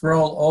 as you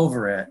scroll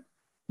over it,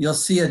 you'll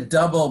see a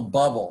double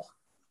bubble,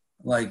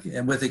 like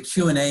with a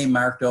Q&A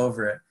marked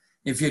over it.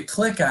 If you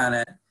click on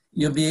it,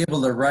 you'll be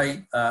able to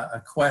write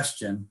a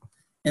question.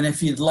 And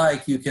if you'd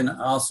like, you can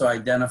also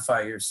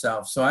identify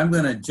yourself. So I'm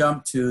going to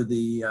jump to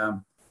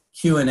the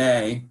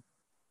Q&A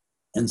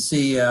and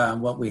see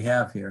what we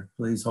have here.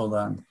 Please hold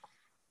on.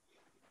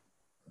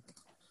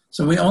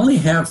 So we only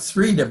have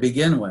 3 to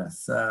begin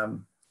with.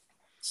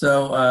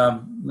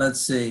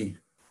 Let's see.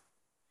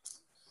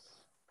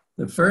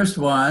 The first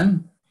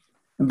one,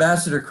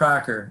 Ambassador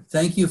Crocker,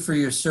 thank you for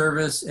your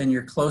service and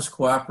your close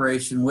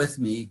cooperation with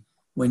me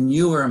when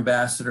you were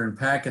ambassador in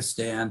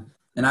Pakistan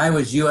and I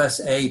was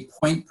USA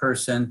point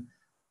person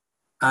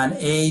on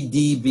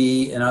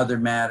ADB and other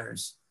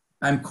matters.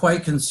 I'm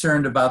quite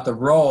concerned about the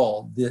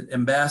role that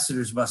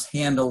ambassadors must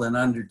handle and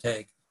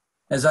undertake.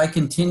 As I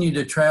continue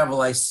to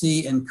travel, I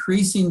see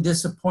increasing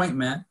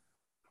disappointment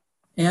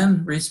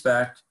and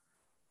respect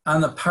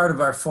on the part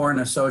of our foreign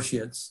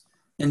associates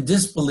and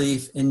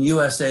disbelief in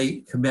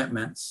USA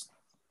commitments.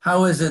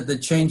 How is it that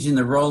changing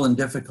the role and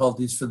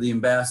difficulties for the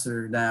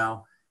ambassador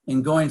now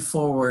and going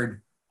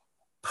forward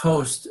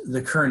post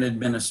the current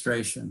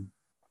administration?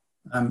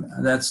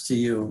 That's to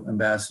you,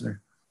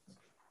 Ambassador.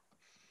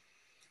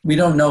 We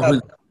don't know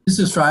who this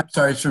is from. I'm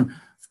sorry, it's from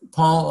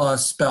Paul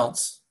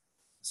Speltz.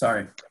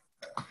 Sorry.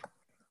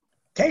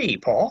 Hey,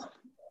 Paul.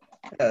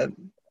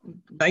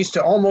 Nice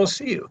to almost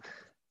see you.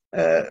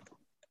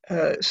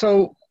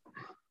 So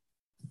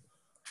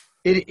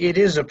it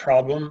is a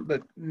problem,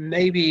 but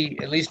maybe,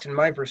 at least in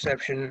my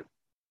perception,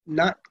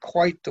 not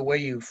quite the way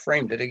you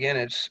framed it. Again,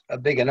 it's a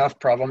big enough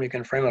problem. You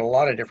can frame it a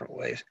lot of different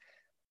ways.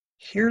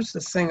 Here's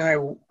the thing I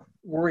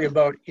worry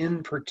about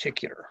in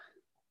particular.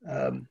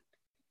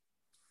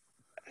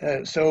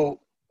 So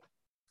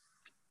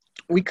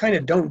we kind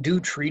of don't do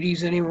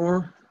treaties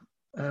anymore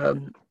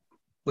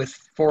with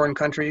foreign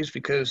countries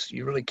because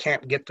you really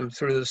can't get them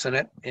through the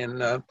Senate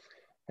in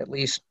at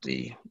least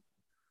the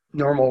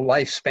normal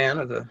lifespan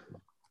of the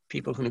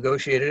people who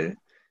negotiated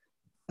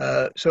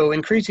it. So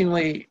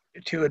increasingly,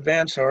 to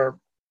advance our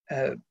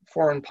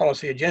foreign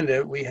policy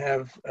agenda, we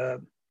have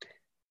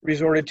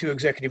resorted to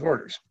executive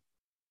orders.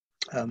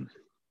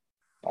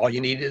 All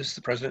you need is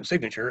the president's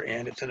signature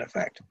and it's in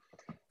effect.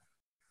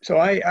 So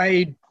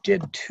I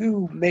did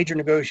 2 major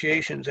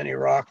negotiations in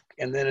Iraq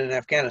and then in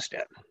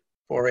Afghanistan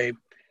for a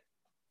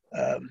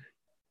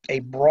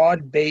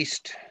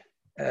broad-based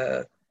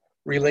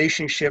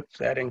relationship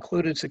that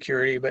included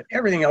security, but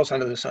everything else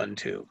under the sun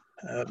too.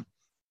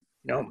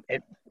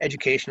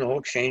 Educational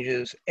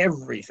exchanges,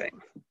 everything.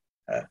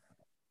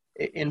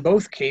 In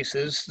both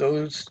cases,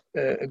 those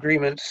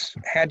agreements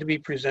had to be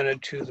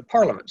presented to the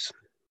parliaments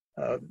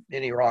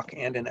in Iraq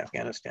and in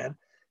Afghanistan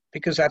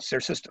because that's their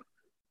system.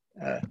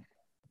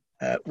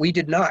 We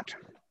did not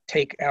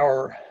take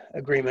our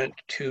agreement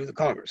to the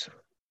Congress.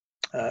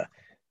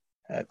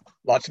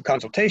 Lots of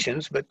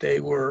consultations, but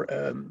they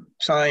were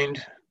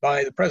signed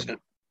by the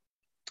president.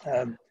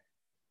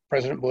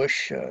 President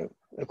Bush,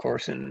 of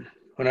course,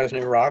 when I was in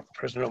Iraq,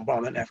 President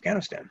Obama in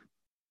Afghanistan.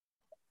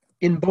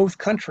 In both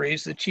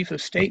countries, the chief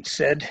of state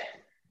said,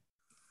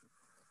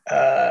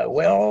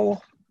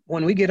 well,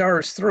 when we get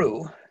ours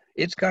through,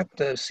 it's got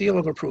the seal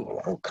of approval.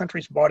 The whole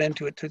country's bought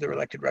into it through their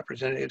elected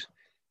representatives.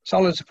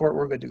 Solid support,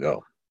 we're good to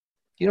go.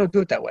 You don't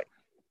do it that way.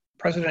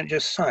 President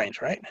just signs,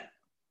 right?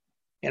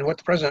 And what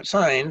the president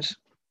signs,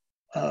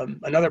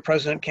 another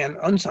president can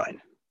unsign,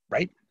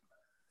 right?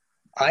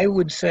 I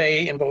would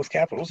say in both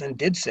capitals, and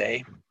did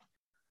say,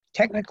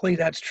 technically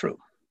that's true,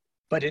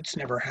 but it's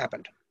never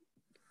happened.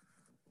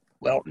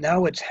 Well,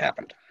 now it's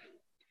happened.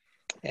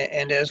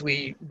 And as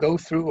we go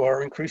through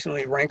our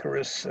increasingly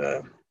rancorous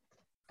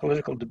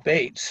political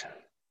debates,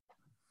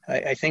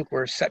 I think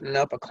we're setting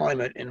up a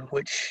climate in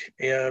which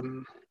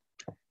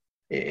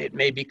it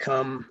may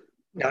become,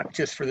 not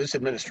just for this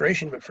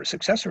administration, but for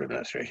successor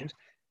administrations,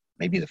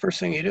 maybe the first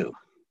thing you do.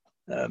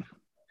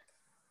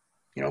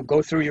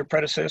 Go through your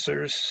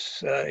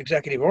predecessors'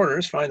 executive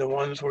orders, find the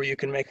ones where you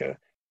can make a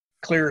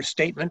clear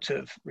statement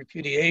of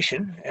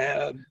repudiation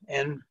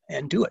and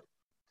do it.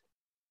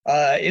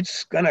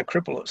 It's going to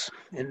cripple us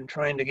in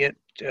trying to get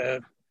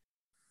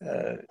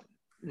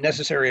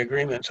necessary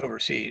agreements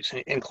overseas,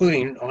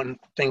 including on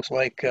things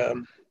like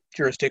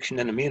jurisdiction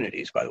and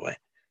immunities, by the way.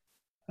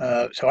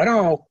 So I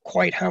don't know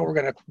quite how we're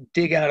going to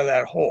dig out of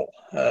that hole.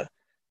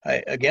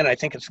 I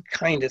think it's the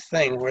kind of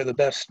thing where the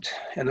best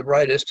and the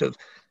brightest of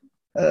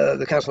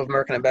the Council of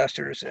American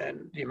Ambassadors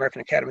and the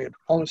American Academy of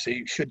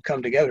Diplomacy should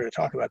come together to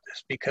talk about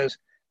this, because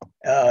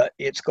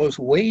it goes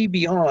way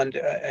beyond,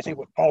 I think,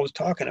 what Paul was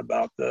talking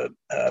about, the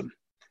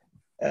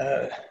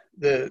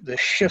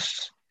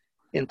shifts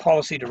in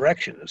policy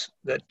directions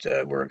that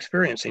we're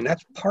experiencing.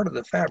 That's part of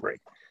the fabric.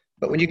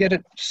 But when you get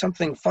at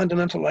something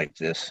fundamental like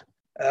this,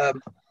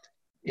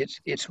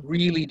 it's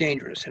really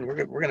dangerous, and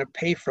we're going to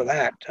pay for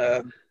that.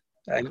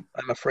 I'm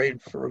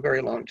afraid for a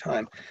very long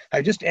time.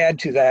 I just add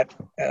to that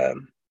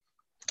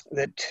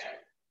that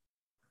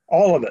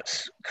all of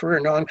us, career,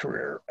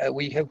 non-career,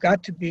 we have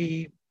got to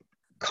be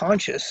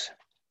conscious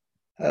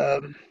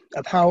of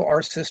how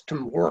our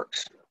system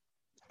works.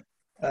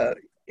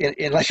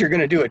 Unless you're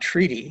going to do a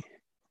treaty,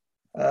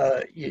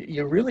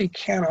 you really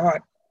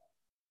cannot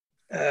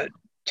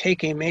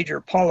take a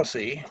major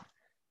policy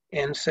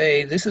and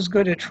say, this is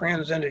going to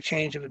transcend a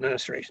change of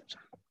administrations.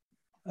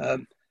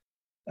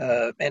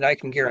 And I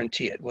can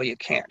guarantee it. Well, you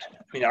can't. I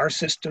mean, our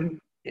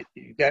system,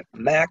 you've got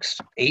max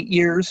 8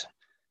 years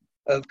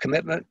of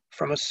commitment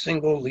from a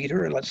single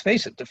leader. And let's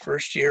face it, the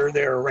first year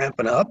they're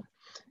ramping up,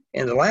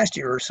 and the last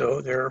year or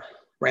so they're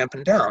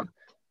ramping down.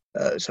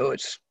 So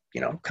it's,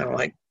 kind of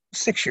like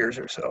 6 years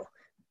or so.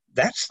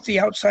 That's the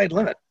outside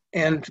limit.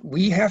 And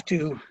we have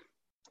to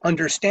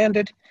understand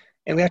it,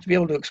 and we have to be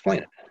able to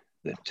explain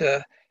it.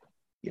 That,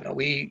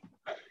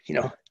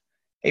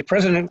 a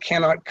president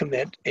cannot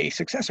commit a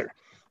successor.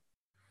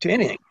 to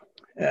anything.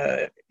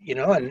 You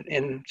know, and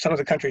in some of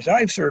the countries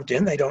I've served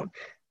in, they're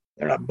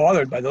not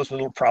bothered by those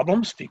little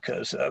problems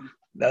because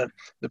the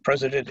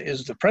president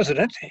is the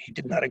president. He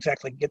did not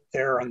exactly get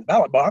there on the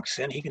ballot box,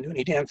 and he can do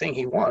any damn thing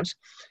he wants.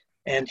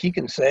 And he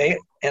can say,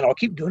 and I'll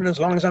keep doing it as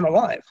long as I'm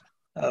alive.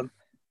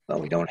 Well,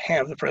 we don't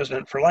have the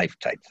president for life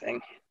type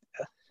thing,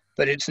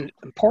 but it's an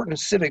important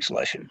civics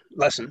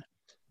lesson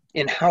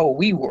in how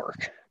we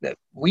work that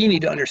we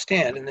need to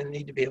understand and then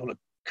need to be able to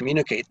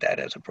communicate that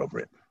as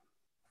appropriate.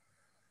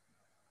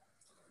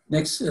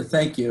 Next,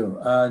 thank you.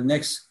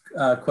 Next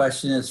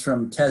question is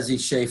from Tezzy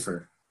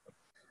Schaefer.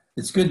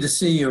 It's good to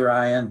see you,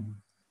 Ryan.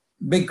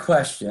 Big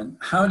question.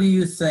 How do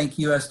you think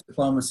U.S.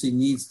 diplomacy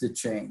needs to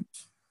change,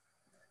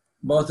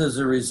 both as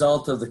a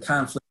result of the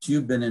conflicts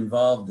you've been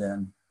involved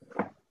in,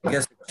 I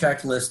guess a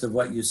checklist of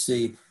what you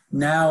see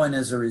now, and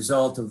as a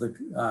result of the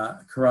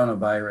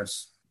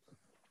coronavirus?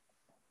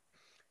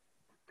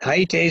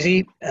 Hi,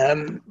 Daisy.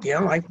 Yeah,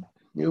 I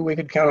knew we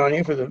could count on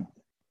you for the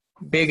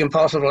big,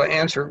 impossible to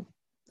answer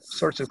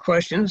sorts of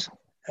questions,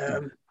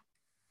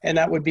 and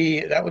that would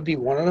be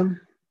one of them.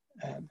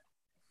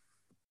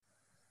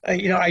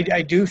 You know,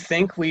 I do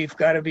think we've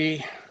got to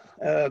be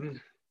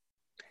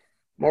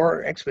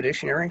more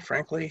expeditionary,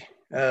 frankly.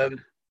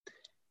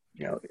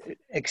 You know,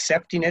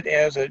 accepting it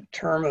as a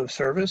term of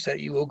service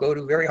that you will go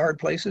to very hard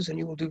places and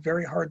you will do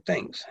very hard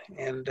things.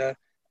 And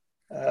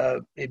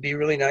it'd be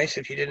really nice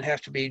if you didn't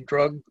have to be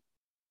drug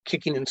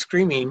kicking and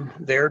screaming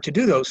there to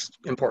do those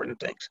important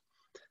things.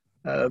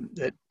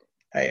 That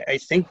I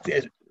think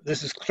that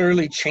this is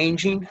clearly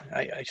changing.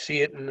 I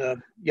see it in the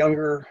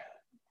younger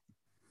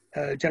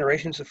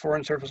generations of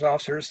Foreign Service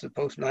officers, the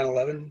post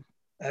 9/11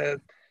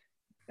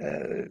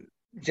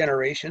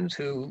 generations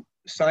who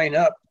sign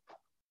up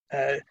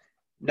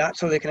not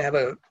so they can have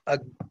a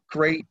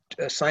great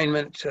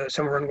assignment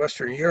somewhere in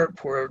Western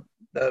Europe where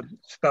the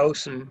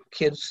spouse and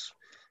kids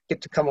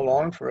get to come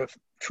along for a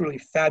truly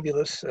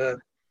fabulous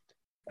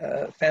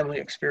family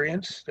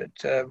experience,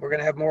 that we're going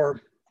to have more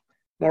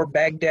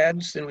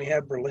Baghdads than we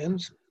have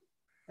Berlins.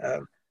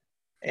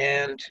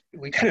 And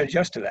we got to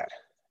adjust to that.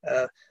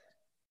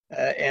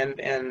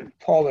 And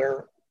Paul,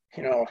 there,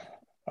 you know,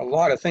 a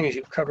lot of things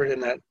you've covered in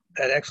that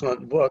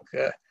excellent book.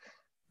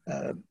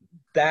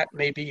 That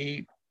may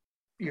be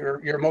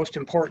your most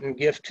important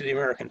gift to the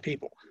American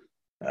people,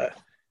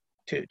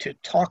 to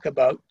talk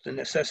about the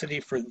necessity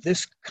for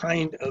this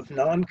kind of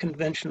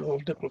non-conventional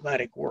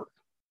diplomatic work,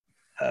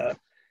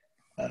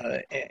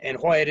 and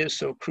why it is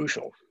so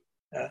crucial.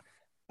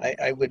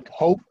 I would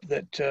hope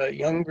that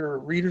younger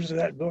readers of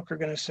that book are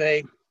going to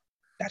say,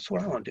 that's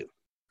what I want to do.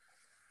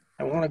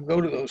 I want to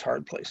go to those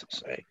hard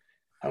places.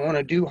 I want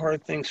to do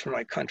hard things for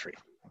my country,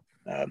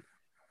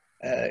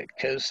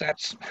 because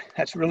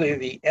that's really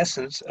the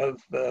essence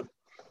of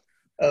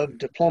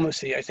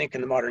diplomacy, I think,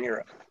 in the modern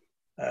era.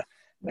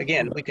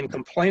 Again, we can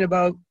complain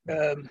about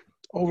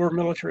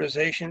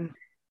over-militarization.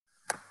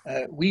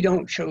 We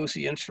don't choose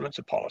the instruments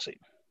of policy.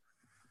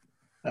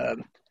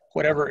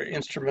 Whatever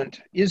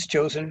instrument is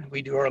chosen,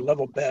 we do our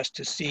level best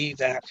to see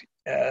that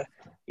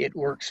it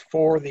works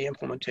for the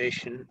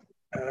implementation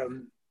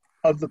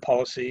of the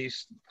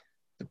policies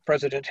the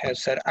president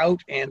has set out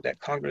and that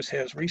Congress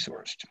has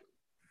resourced.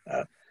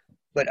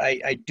 But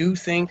I do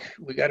think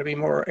we got to be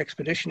more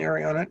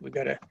expeditionary on it.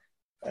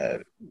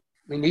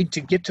 We need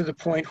to get to the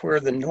point where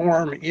the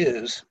norm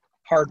is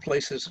hard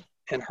places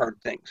and hard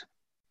things.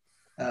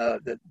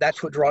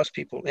 That's what draws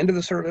people into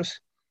the service.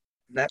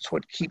 And that's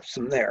what keeps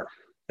them there.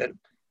 That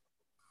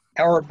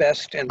our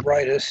best and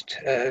brightest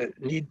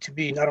need to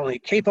be not only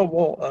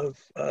capable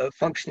of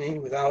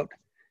functioning without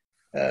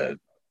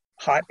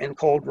hot and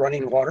cold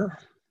running water,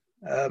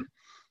 and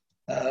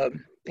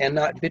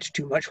not bitch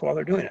too much while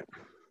they're doing it.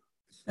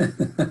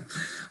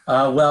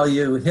 Well,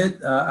 you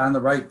hit on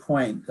the right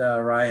point,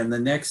 Ryan. The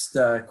next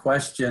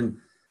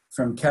question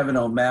from Kevin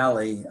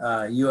O'Malley,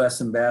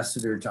 U.S.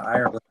 Ambassador to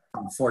Ireland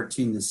from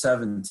 14 to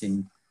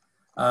 17,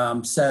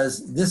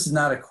 says, this is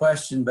not a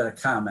question, but a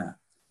comment.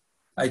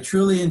 I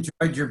truly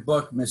enjoyed your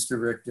book, Mr.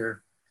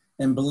 Richter,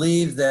 and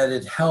believe that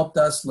it helped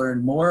us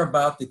learn more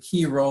about the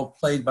key role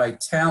played by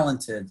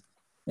talented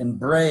and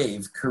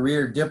brave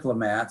career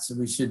diplomats.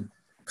 We should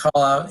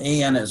call out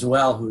Anne as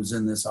well, who's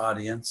in this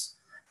audience.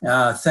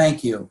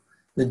 Thank you.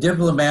 The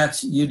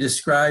diplomats you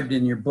described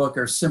in your book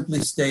are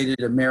simply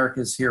stated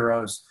America's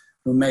heroes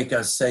who make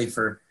us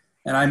safer.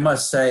 And I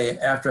must say,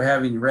 after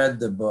having read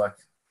the book,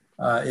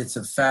 it's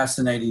a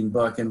fascinating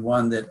book and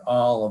one that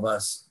all of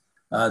us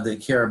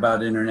that care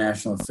about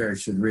international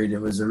affairs should read. It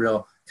was a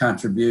real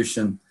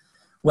contribution.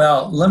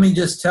 Well, let me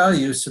just tell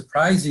you,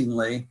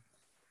 surprisingly,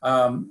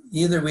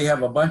 either we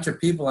have a bunch of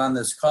people on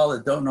this call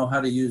that don't know how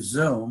to use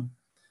Zoom,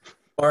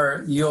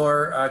 or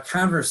your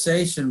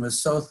conversation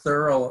was so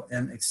thorough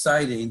and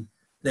exciting,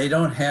 they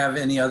don't have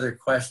any other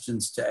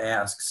questions to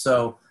ask.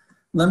 So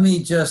let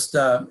me just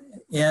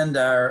end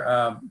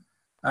our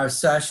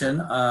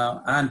session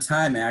on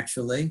time,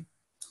 actually.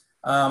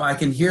 I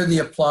can hear the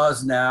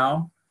applause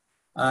now.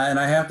 And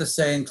I have to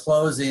say in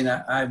closing,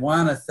 I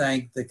want to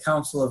thank the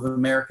Council of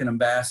American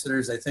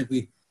Ambassadors. I think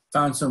we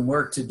found some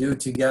work to do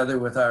together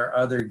with our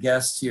other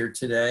guests here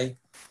today.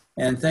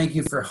 And thank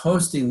you for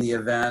hosting the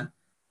event,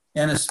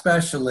 and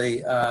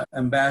especially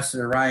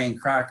Ambassador Ryan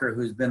Crocker,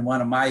 who's been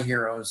one of my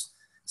heroes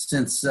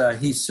since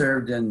he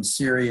served in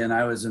Syria and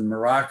I was in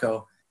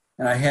Morocco.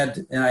 And I had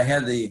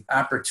the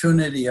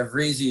opportunity of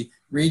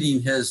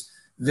reading his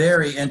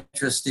very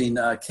interesting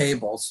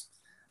cables,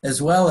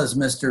 as well as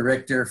Mr.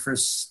 Richter, for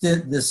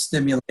this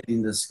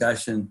stimulating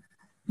discussion.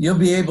 You'll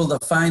be able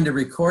to find a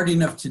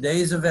recording of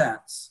today's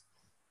events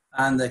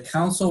on the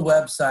council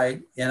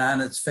website and on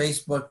its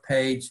Facebook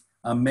page,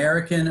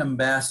 American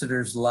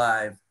Ambassadors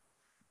Live.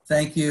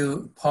 Thank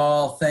you,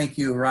 Paul. Thank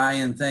you,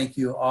 Ryan. Thank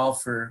you all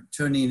for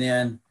tuning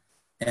in,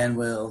 and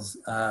we'll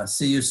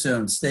see you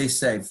soon. Stay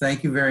safe.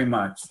 Thank you very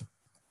much.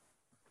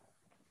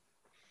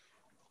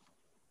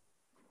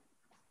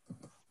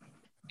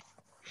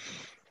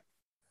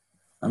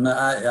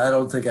 I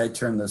don't think I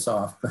turned this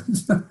off, but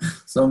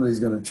somebody's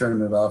going to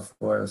turn it off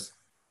for us.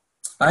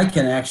 I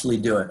can actually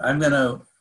do it. I'm going to